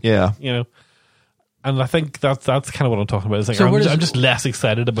again. Yeah. You know, and I think that's kind of what I'm talking about. It's like So I'm where does- just less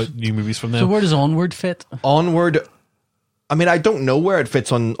excited about new movies from So them. where does Onward fit? Onward. I mean, I don't know where it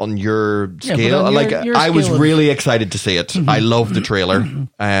fits on your Yeah, but scale. on your I was scale of- really excited to see it. I loved the trailer.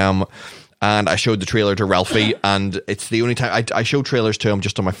 And I showed the trailer to Ralphie, and it's the only time I show trailers to him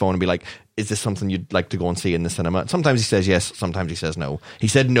just on my phone and be like, is this something you'd like to go and see in the cinema? Sometimes he says yes, sometimes he says no. He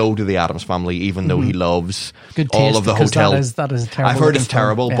said no to the Addams Family, even though he loves Good all taste, of the because hotel. that is a terrible I've heard it's looking film.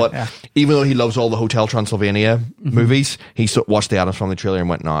 terrible, Yeah, but yeah. even though he loves all the Hotel Transylvania movies, he watched the Addams Family trailer and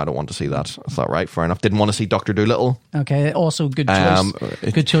went, no, I don't want to see that. I thought, right, fair enough. Didn't want to see Dr. Dolittle. Okay, also good choice.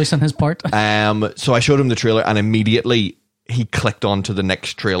 Good choice on his part. So I showed him the trailer, and immediately he clicked on to the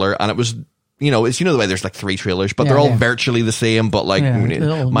next trailer, and it was, it's the way there's like 3 trailers, but they're all virtually the same, but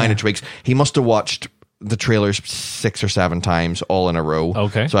minor tweaks. He must have watched the trailers 6 or 7 times all in a row.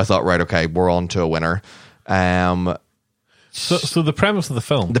 Okay. So I thought, right, okay, we're on to a winner. So the premise of the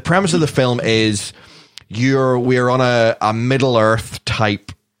film, The premise of the film is we're on a Middle Earth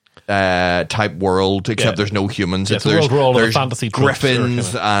type world, except Yeah. there's no humans. Yeah, it's a world where all of the there's fantasy tropes are griffins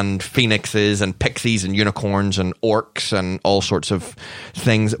kinda- and phoenixes and pixies and unicorns and orcs and all sorts of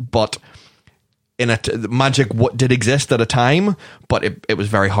things, but magic did exist at a time, but it was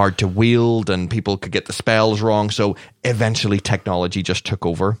very hard to wield and people could get the spells wrong. So eventually technology just took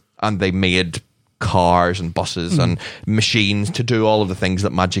over and they made cars and buses and machines to do all of the things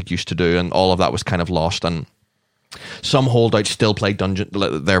that magic used to do, and all of that was kind of lost. And some holdouts still play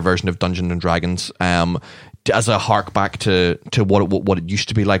their version of Dungeons and Dragons as a hark back to what it used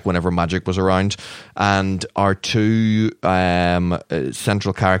to be like whenever magic was around. And our 2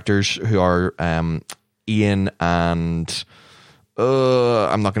 central characters, who are Ian and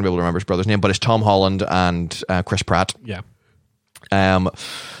I'm not going to be able to remember his brother's name, but it's Tom Holland and Chris Pratt. yeah.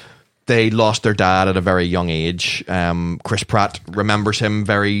 They lost their dad at a very young age. Chris Pratt remembers him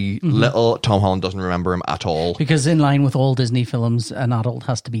very little. Tom Holland doesn't remember him at all. Because in line with all Disney films, an adult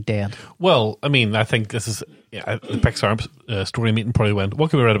has to be dead. Well, I mean, I think this is the Pixar story meeting probably went,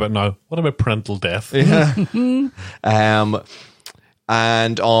 what can we write about now? What about parental death? And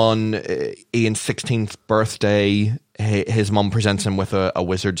on Ian's 16th birthday, his mum presents him with a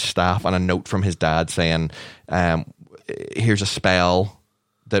wizard's staff and a note from his dad saying, here's a spell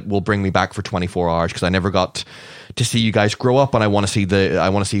that will bring me back for 24 hours because I never got to see you guys grow up, and I want to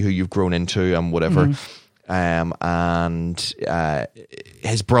see who you've grown into and whatever. And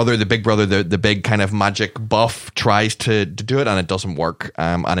his brother, the big brother, the big kind of magic buff, tries to do it, and it doesn't work.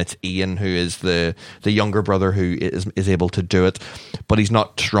 And it's Ian, who is the younger brother, who is able to do it, but he's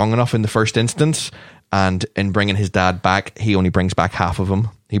not strong enough in the first instance. And in bringing his dad back, he only brings back half of him.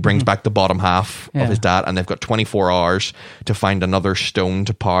 He brings back the bottom half of his dad, and they've got 24 hours to find another stone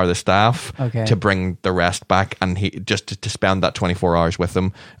to power the staff to bring the rest back, and he just to spend that 24 hours with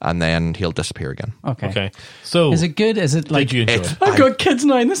them, and then he'll disappear again. Okay. So Is it good? Is it like... did you enjoy it? I've got kids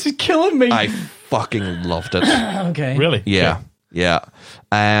now and this is killing me. I fucking loved it. Okay. Really? Yeah.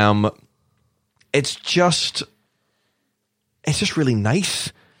 It's just really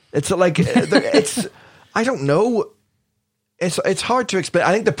nice. It's like it's I don't know. It's hard to explain.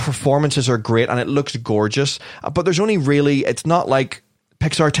 I think the performances are great and it looks gorgeous, but there's only really, it's not like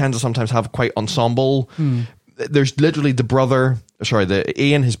Pixar tends to sometimes have quite ensemble. There's literally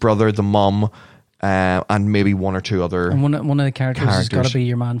Ian, his brother, the mum, and maybe 1 or 2 other. And one of the characters has got to be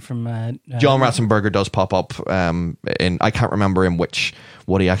your man from... John Ratzenberger does pop up I can't remember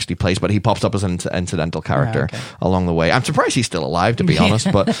what he actually plays, but he pops up as an incidental character along the way. I'm surprised he's still alive, to be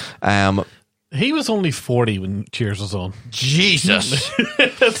honest, but he was only 40 when Cheers was on. Jesus.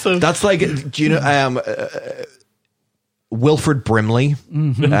 So, That's like, do you know Wilford Brimley?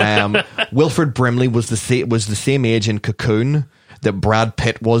 Wilford Brimley was the same age in Cocoon that Brad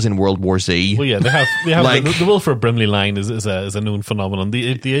Pitt was in World War Z. Well, yeah, they have Like- the Wilford Brimley line is a known phenomenon.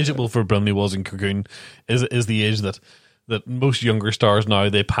 The age that Wilford Brimley was in Cocoon is the age that most younger stars now,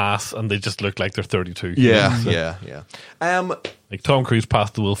 they pass and they just look like they're 32. Yeah. Like Tom Cruise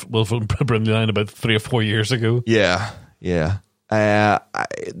passed the Wilford Brimley line about 3 or 4 years ago. Yeah. I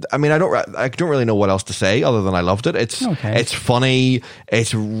mean, I don't really know what else to say other than I loved it. It's funny.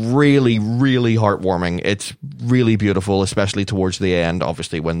 It's really, really heartwarming. It's really beautiful, especially towards the end.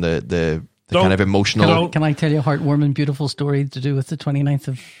 Obviously, when the kind of emotional. Can I tell you a heartwarming, beautiful story to do with the 29th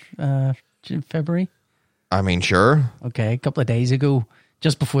of February? I mean, sure. Okay, a couple of days ago,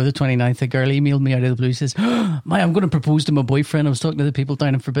 just before the 29th, a girl emailed me out of the blue, says, I'm going to propose to my boyfriend. I was talking to the people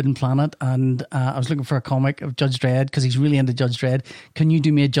down in Forbidden Planet, and I was looking for a comic of Judge Dredd, because he's really into Judge Dredd. Can you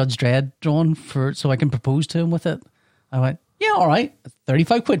do me a Judge Dredd drawing so I can propose to him with it? I went, yeah, all right.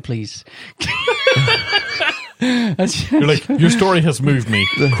 35 quid, please. You're like, your story has moved me.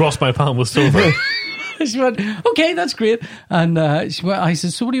 Cross my palm with silver. She went, okay, that's great. And I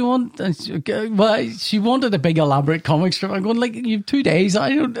said, so what do you want? And she wanted a big elaborate comic strip. I'm going, like, you have 2 days.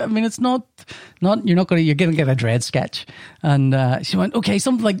 You're going to get a Dredd sketch. And she went, okay,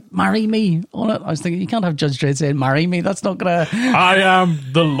 something like marry me on it. I was thinking, you can't have Judge Dredd saying marry me. That's not going to. I am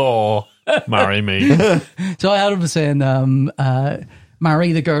the law. Marry me. So I had him saying,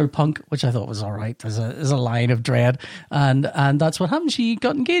 marry the girl punk, which I thought was all right. There's a line of Dredd. And that's what happened. She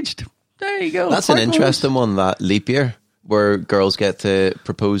got engaged. There you go. That's an interesting one, that leap year, where girls get to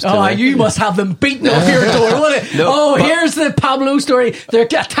propose to them. You must have them beating off your door, wouldn't it? No, here's the Pablo story. They're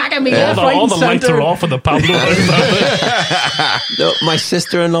attacking me left, right, all and the lights centre. are off in the Pablo house. No, my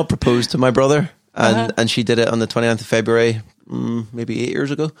sister-in-law proposed to my brother, and she did it on the 29th of February, maybe 8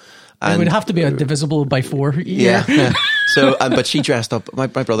 years ago. It would have to be a divisible by 4 year. Yeah. So, but she dressed up. My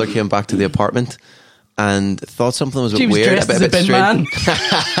brother came back to the apartment and thought something was a She bit was weird, dressed a as a bit bin strange. man.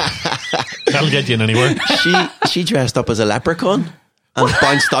 That'll get you in anywhere. She dressed up as a leprechaun and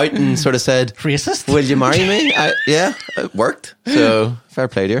bounced out and sort of said, Racist. will you marry me? Yeah, it worked. So fair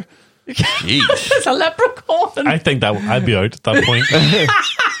play to her. Jeez. It's a leprechaun. I think that I'd be out at that point.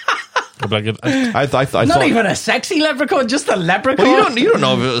 I'd be like, I Not thought, even a sexy leprechaun, just a leprechaun. well, you don't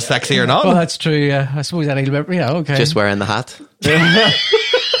know if it was sexy or not. Well, that's true. Yeah, I suppose any leprechaun. Yeah, okay. Just wearing the hat.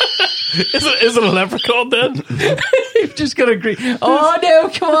 is it a leprechaun then? You've just got to agree. Oh no,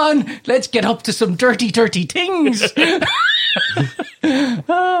 come on. Let's get up to some dirty things. Okay.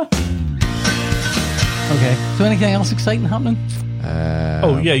 So anything else exciting happening?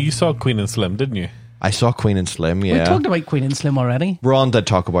 Oh yeah, you saw Queen and Slim, didn't you? I saw Queen and Slim. Yeah, We talked about Queen and Slim already. Ron did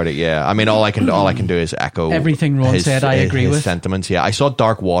talk about it. Yeah, I mean, all I can do is echo Everything Ron said, I agree his with. sentiments. Yeah, I saw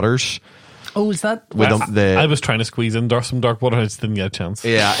Dark Waters Oh, is that? with I was trying to squeeze in some dark water, I just didn't get a chance.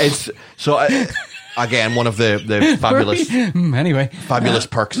 yeah. It's so again one of the fabulous. Anyway. Fabulous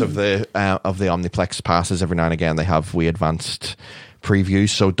perks of the Omniplex passes. Every now and again, they have advanced previews.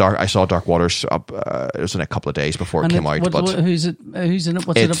 So I saw Dark Waters up. It was in a couple of days before it came out. Who's in it?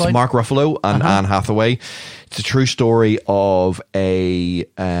 What's it It's about? Mark Ruffalo and Anne Hathaway. It's a true story of a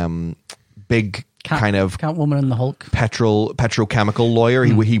big kind of Catwoman and the Hulk. petrochemical lawyer.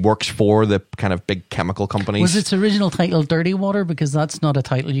 He works for the kind of big chemical companies. Was its original title Dirty Water? Because that's not a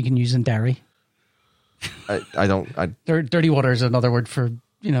title you can use in Derry. I don't. Dirty Water is another word for,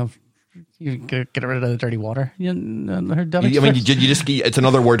 you get rid of the dirty water. You heard that? I mean, you just. It's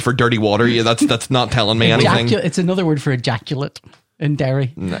another word for dirty water. Yeah, that's not telling me anything. It's another word for ejaculate in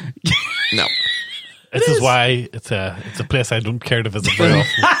Derry. No. This is why it's a place I don't care to visit very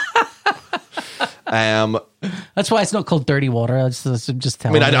often. That's why it's not called Dirty Water. I'm just I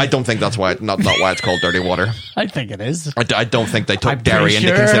telling mean, you. I don't think that's why not why it's called dirty water. I think it is. I don't think they took I'm dairy pretty into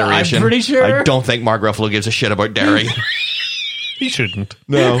sure. consideration. I'm pretty sure. I don't think Mark Ruffalo gives a shit about dairy. He shouldn't.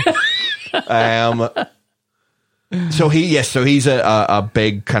 No. So he's a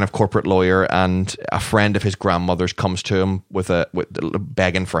big kind of corporate lawyer, and a friend of his grandmother's comes to him with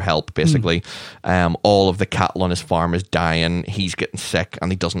begging for help. Basically, all of the cattle on his farm is dying. He's getting sick,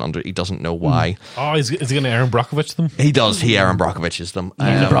 and he doesn't know why. Oh, is he going to Aaron Brockovich them? He does. He Aaron Brockoviches them.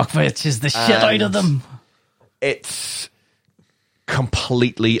 Brockovich is the shit out of them. It's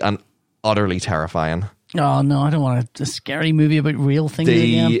completely and utterly terrifying. Oh no, I don't want a scary movie about real things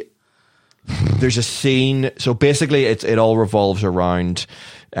again. There's a scene. So basically, it all revolves around.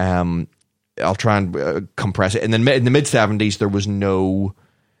 I'll try and compress it. In the mid '70s, there was no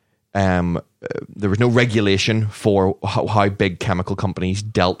regulation for how big chemical companies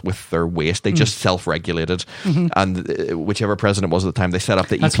dealt with their waste. They just self-regulated, and whichever president was at the time, they set up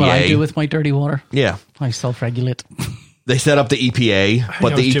the EPA. That's what I do with my dirty water. Yeah, I self-regulate. they set up the EPA,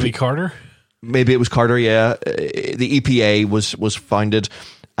 But the Jimmy Carter. Maybe it was Carter, yeah. The EPA was founded,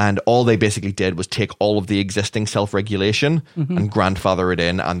 and all they basically did was take all of the existing self-regulation and grandfather it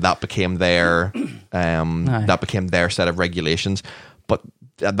in, and that became their set of regulations. But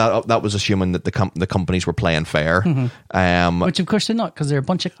that was assuming that the companies were playing fair. Which of course they're not, because they're a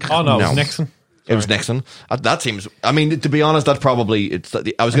bunch of... Oh, no, it was Nixon. It was Nixon. That seems... I mean, to be honest, that's probably...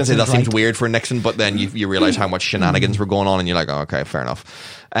 I was going to say that seems weird for Nixon, but then you realize how much shenanigans were going on, and you're like, oh, okay, fair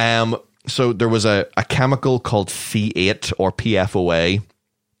enough. So there was a chemical called C8 or PFOA,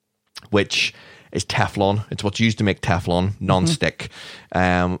 which is Teflon. It's what's used to make Teflon, non-stick.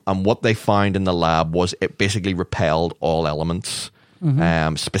 And what they found in the lab was it basically repelled all elements,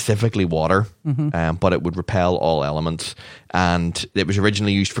 specifically water, but it would repel all elements. And it was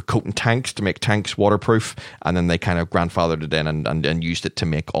originally used for coating tanks to make tanks waterproof, and then they kind of grandfathered it in and used it to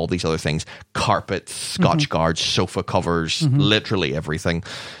make all these other things: carpets, Scotch guards, sofa covers, literally everything.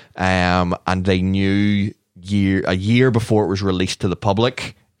 And they knew a year before it was released to the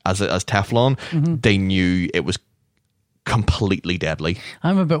public as Teflon, they knew it was completely deadly.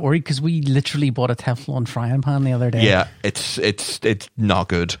 I'm a bit worried because we literally bought a Teflon frying pan the other day. Yeah, it's not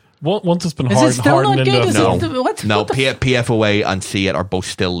good. Once it's been Is it still hardened not into good? Is no. it, what? No, What the PFOA and C8 are both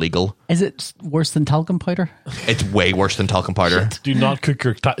still legal. Is it worse than talcum powder? It's way worse than talcum powder. Do not cook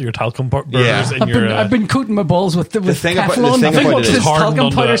your talcum burgers Yeah. in your... I've been coating my balls with thing about- Teflon. the thing I think about once it it's is- hardened talcum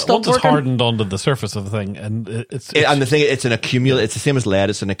onto, powder once stopped it's working. hardened onto the surface of the thing, and it's And the thing, it's the same as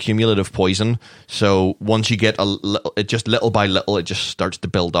lead. It's an accumulative poison. So once you get it just little by little, it just starts to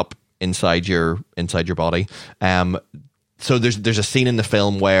build up inside your body. So there's a scene in the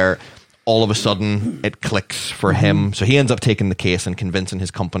film where all of a sudden it clicks for him. So he ends up taking the case and convincing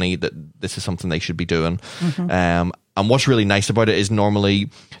his company that this is something they should be doing. And what's really nice about it is normally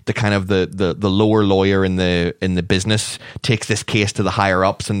the kind of the lower lawyer in the business takes this case to the higher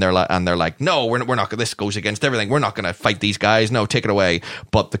ups, and they're like, no, we're not. This goes against everything. We're not going to fight these guys. No, take it away.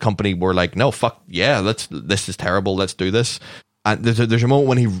 But the company were like, no, fuck yeah, this is terrible. Let's do this. And there's a moment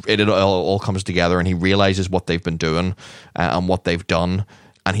when it all comes together, and he realizes what they've been doing and what they've done.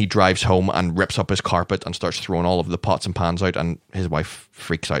 And he drives home and rips up his carpet and starts throwing all of the pots and pans out. And his wife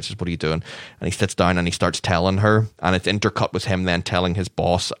freaks out, says, what are you doing? And he sits down and he starts telling her. And it's intercut with him then telling his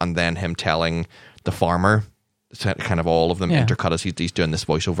boss and then him telling the farmer. It's kind of all of them intercut as he's doing this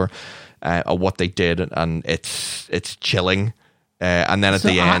voiceover of what they did. And it's chilling. And then at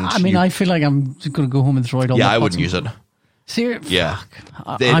the end... I feel like I'm going to go home and throw it all. Yeah, I wouldn't use it. Seriously? Yeah.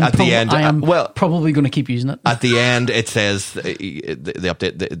 At the end... I am well, probably going to keep using it. At the end, it says the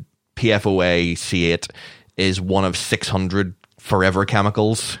update, the PFOA C8 is one of 600 forever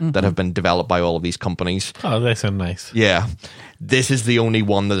chemicals that have been developed by all of these companies. Oh, they sound nice. Yeah. This is the only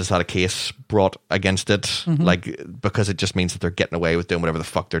one that has had a case brought against it, because it just means that they're getting away with doing whatever the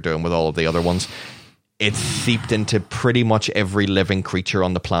fuck they're doing with all of the other ones. It's seeped into pretty much every living creature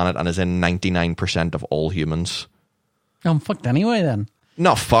on the planet and is in 99% of all humans. I'm fucked anyway then.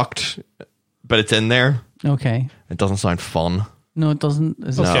 Not fucked, but it's in there. Okay. It doesn't sound fun. No, it doesn't.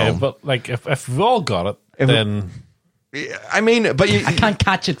 Is it? Okay, No. but like if we've all got it, then I mean, but I can't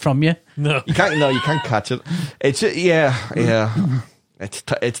catch it from you. no. you can't catch it. It's It's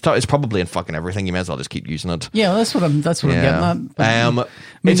probably in fucking everything. You may as well just keep using it. Yeah, that's what I'm getting at. But, I mean,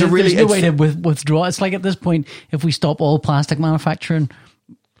 It's a really there's no way to withdraw. It's like at this point, if we stop all plastic manufacturing,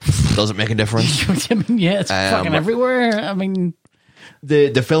 doesn't make a difference. I mean, yeah, it's fucking everywhere. I mean,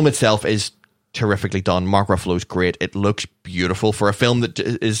 The film itself is terrifically done. Mark Ruffalo's great. It looks beautiful for a film that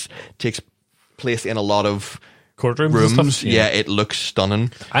takes place in a lot of Courtrooms rooms. and stuff. Yeah, it looks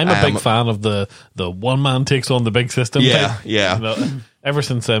stunning. I'm a big fan of the one man takes on the big system. Yeah, thing. yeah. You know, ever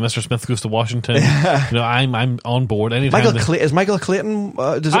since Mr. Smith Goes to Washington, I'm on board. Anytime Is Michael Clayton?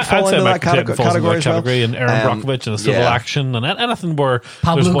 Does it I'd fall say into that Michael Clayton falls into category that as well? category, and Aaron Brockovich and a civil action and anything where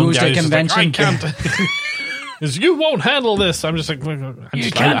Pablo there's one goes guy to who's just like, convention. I can't. Is you won't handle this. I'm just like,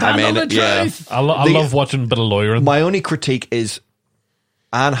 you can't handle the truth. I love watching a bit of lawyering. My only critique is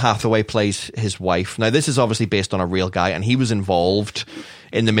Anne Hathaway plays his wife. Now, this is obviously based on a real guy, and he was involved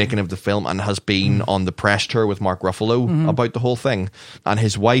in the making of the film and has been on the press tour with Mark Ruffalo about the whole thing. And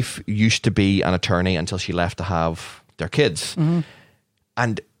his wife used to be an attorney until she left to have their kids.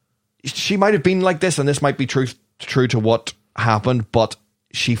 And she might have been like this, and this might be true to what happened, but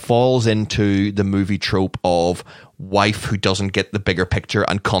she falls into the movie trope of wife who doesn't get the bigger picture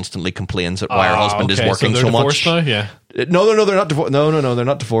and constantly complains that why her husband is working so so much. divorced now? Yeah. No, they're not divorced. No, they're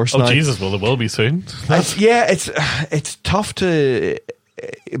not divorced. Oh now. Jesus, well, they will be soon. It's tough to.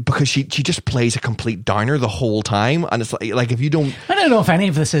 because she just plays a complete downer the whole time, and it's like if you don't, I don't know if any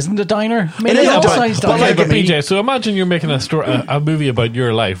of this isn't a downer. Maybe It is, all but- sides but downer Okay, but could be- BJ, so imagine you're making a movie about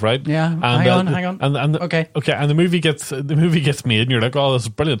your life, right? Yeah, hang on. And Okay. and the movie gets made, and you're like, oh, this is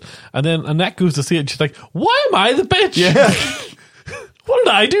brilliant. And then Annette goes to see it, and she's like, why am I the bitch? yeah. What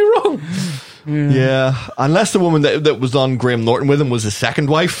did I do wrong? Yeah, unless the woman that was on Graham Norton with him was his second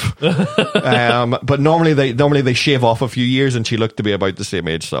wife. But normally they shave off a few years, and she looked to be about the same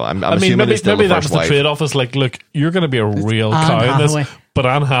age. So I'm assuming maybe, it's still maybe the that first was the wife. trade-off. Is like, look, you're going to be a real Anne cow in this, Hathaway. but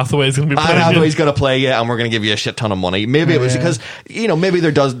Anne Hathaway is going to be Anne playing you. Hathaway's going to play you, and we're going to give you a shit ton of money. Maybe it was because maybe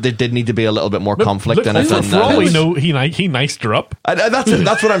there did need to be a little bit more conflict in it. For than all we was- know, he niced her up.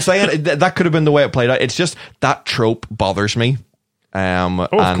 that's what I'm saying. That could have been the way it played out. It's just that trope bothers me.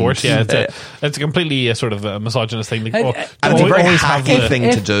 Of course, yeah. It's a completely sort of a misogynist thing. Like, And and it's a very always have hacky the-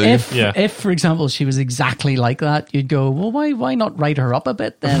 thing to do. If, for example, she was exactly like that, you'd go, well, why not write her up a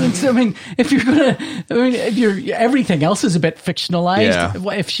bit then? If everything else is a bit fictionalized.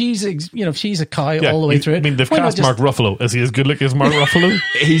 Yeah. If she's a cow all the way through it. I mean, they've why not cast just- Mark Ruffalo. Is he as good looking as Mark Ruffalo?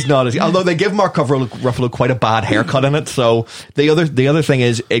 He's not as, although they give Mark Ruffalo quite a bad haircut in it. So the other thing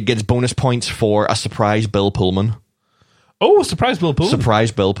is it gets bonus points for a surprise Bill Pullman. Oh, surprise Bill Pullman.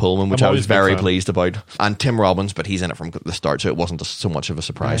 Surprise Bill Pullman, which I'm I always was a big very fan. pleased about. And Tim Robbins, but he's in it from the start, so it wasn't so much of a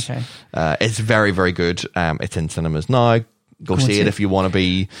surprise. Okay. It's very, very good. It's in cinemas now. Go see it if you want to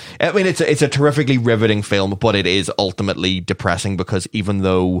be. I mean, it's a terrifically riveting film, but it is ultimately depressing because even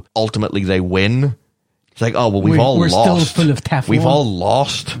though ultimately they win, it's like, oh well, we're We're still lost. full of Teflon. We've all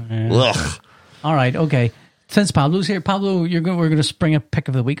lost. Ugh. All right, okay. Since Pablo's here, Pablo, we're going to spring a pick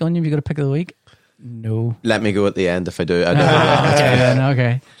of the week on you. Have you got a pick of the week? No. Let me go at the end if I do. I don't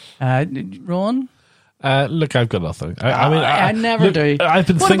Okay. Ron? Look, I've got nothing. I never do. I've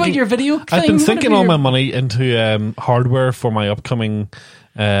been What thinking, about your video I've thing? been What sinking about all your- my money into hardware for my upcoming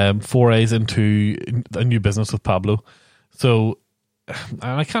forays into a new business with Pablo. So, and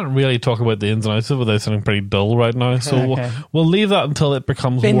I can't really talk about the ins and outs of it without sounding pretty dull right now. So Okay. we'll leave that until it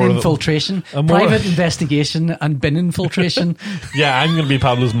becomes Bin more of a- infiltration, a more- private investigation, and bin infiltration. Yeah, I'm going to be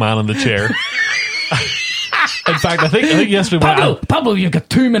Pablo's man in the chair. In fact, I think yesterday when Pablo, you've got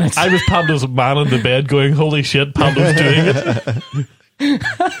 2 minutes. I was Pablo's man in the bed going, holy shit, Pablo's doing it.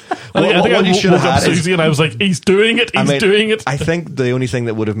 I think What you I should woke have up had is- Susie and I was like, he's doing it, he's doing it. I think the only thing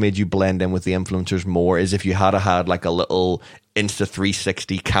that would have made you blend in with the influencers more is if you had like a little Insta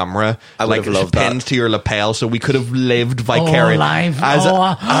 360 camera, I would like have loved that. pinned to your lapel, so we could have lived vicariously live.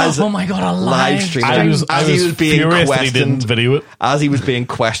 Oh my God, a live stream. I was as he was being furious that he questioned, didn't video it. as he was being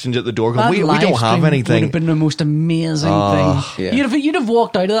questioned at the door. Going, That we don't live have stream Would anything. have been the most amazing thing. yeah. You'd have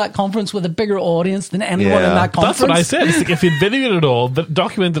walked out of that conference with a bigger audience than anyone Yeah. in that conference. That's what I said. It's like if you'd videoed it all,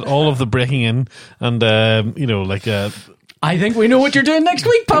 documented all of the breaking in, and I think we know what you're doing next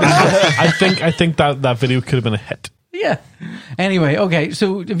week, Pablo. I think that video could have been a hit. Yeah. Anyway, okay.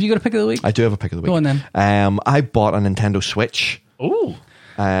 So have you got a pick of the week? I do have a pick of the week. Go on then. I bought a Nintendo Switch. Oh,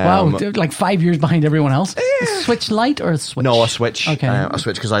 Wow, like 5 years behind everyone else. Switch Lite or a Switch? No, a Switch. Okay. A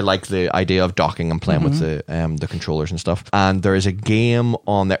Switch because I like the idea of docking and playing with the controllers and stuff. And there is a game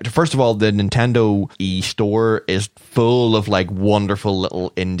on there. First of all, the Nintendo eStore is full of like wonderful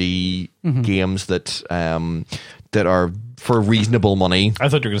little indie games that are for reasonable money. I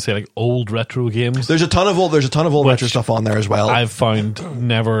thought you were going to say like old retro games. There's a ton of old retro stuff on there as well. I've found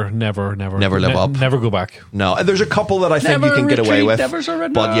never live up. Never go back. No, there's a couple that I think Never you can get away retreat, with. never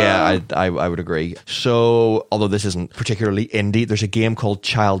surrender. But yeah, I would agree. So, although this isn't particularly indie, there's a game called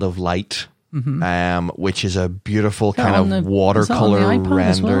Child of Light. Which is a beautiful kind on of the- watercolor is that on the iPad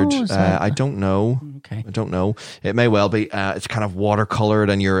as well, rendered. or is that- I don't know. Okay. I don't know. It may well be. It's kind of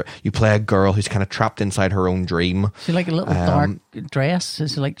watercolored, and you play a girl who's kind of trapped inside her own dream. She like a little dark dress?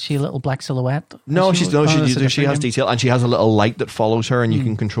 Is she a little black silhouette? No, she that's a has different game. detail, and she has a little light that follows her, and you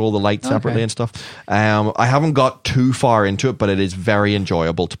can control the light separately and stuff. I haven't got too far into it, but it is very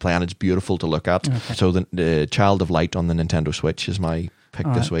enjoyable to play, and it's beautiful to look at. So the Child of Light on the Nintendo Switch is my pick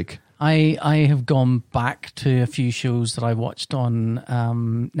this week. I have gone back to a few shows that I watched on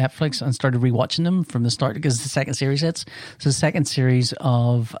Netflix and started rewatching them from the start because the second series hits. So the second series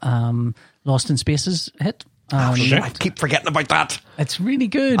of Lost in Spaces hit. I keep forgetting about that. It's really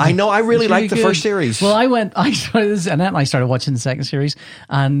good. I know, I really It's liked the good. first series. Well, Annette and I started watching the second series,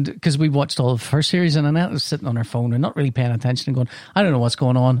 and because we watched all the first series, and Annette was sitting on her phone and not really paying attention and going, I don't know what's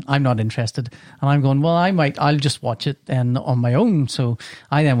going on. I'm not interested. And I'm going, well, I'll just watch it then on my own. So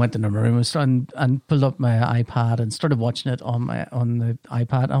I then went into my room and pulled up my iPad and started watching it on the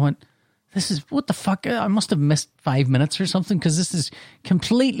iPad. I went, this is, what the fuck? I must have missed 5 minutes or something because this is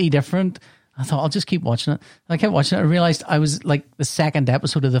completely different. I thought I'll just keep watching it. I kept watching it. I realized I was like the second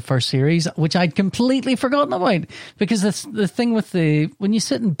episode of the first series, which I'd completely forgotten about. Because that's the thing with when you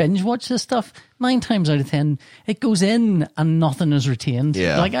sit and binge watch this stuff, 9 times out of 10, it goes in and nothing is retained.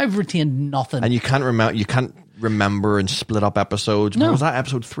 Yeah. Like I've retained nothing. And you can't remember and split up episodes. No. Was that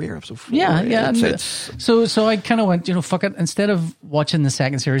episode 3 or episode 4? Yeah. It's- So I kind of went, fuck it. Instead of watching the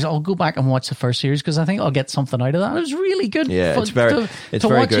second series, I'll go back and watch the first series because I think I'll get something out of that. It was really good. Yeah, it's very to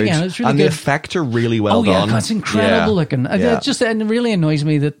very watch good. again. It's really and good. the effects are really well done. Yeah, it's incredible looking. Yeah. It really annoys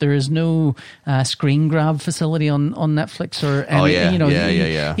me that there is no screen grab facility on Netflix or anything.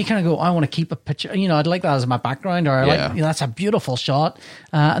 Yeah. You kind of go, I want to keep a picture. I'd like that as my background, or I like that's a beautiful shot.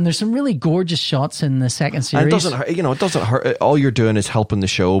 And there's some really gorgeous shots in the second series. And it doesn't hurt. It doesn't hurt. All you're doing is helping the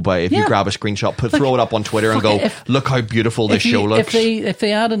show by if you grab a screenshot, throw it up on Twitter and go, look how beautiful this show looks. If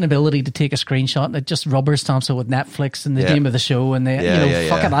they add an ability to take a screenshot that just rubber stamps it with Netflix and the name of the show, and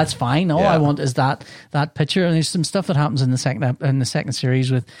fuck it, that's fine. All I want is that picture. And there's some stuff that happens in the second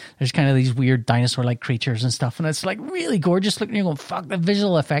series with there's kind of these weird dinosaur like creatures and stuff, and it's like really gorgeous looking. You're going, fuck, the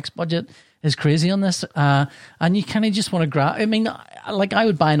visual effects budget is crazy on this, and you kind of just want to grab. I mean, like I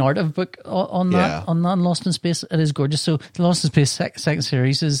would buy an art book on that on Lost in Space. It is gorgeous. So the Lost in Space second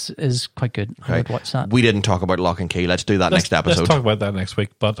series is quite good. I would watch that. We didn't talk about Lock and Key. Let's do that next episode. Let's talk about that next week.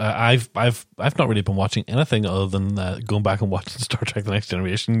 But I've not really been watching anything other than going back and watching Star Trek: The Next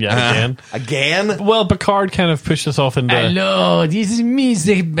Generation yet again. Again? Well, Picard kind of pushed us off into. Hello, this is me,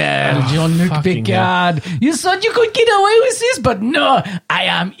 Isabel, Jean-Luc fucking Picard. You thought you could get away with this, but no, I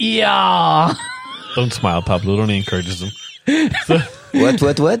am here. Don't smile, Pablo. It only encourages them. What?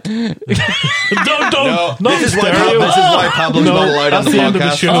 Don't. No, not this is stereo. why Pablo's not allowed on that's the end of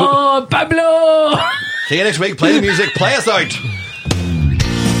podcast. show. Oh, Pablo! See you next week. Play the music. Play us out.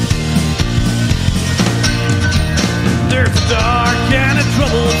 There's a dark and a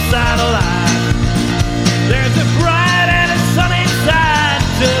troubled satellite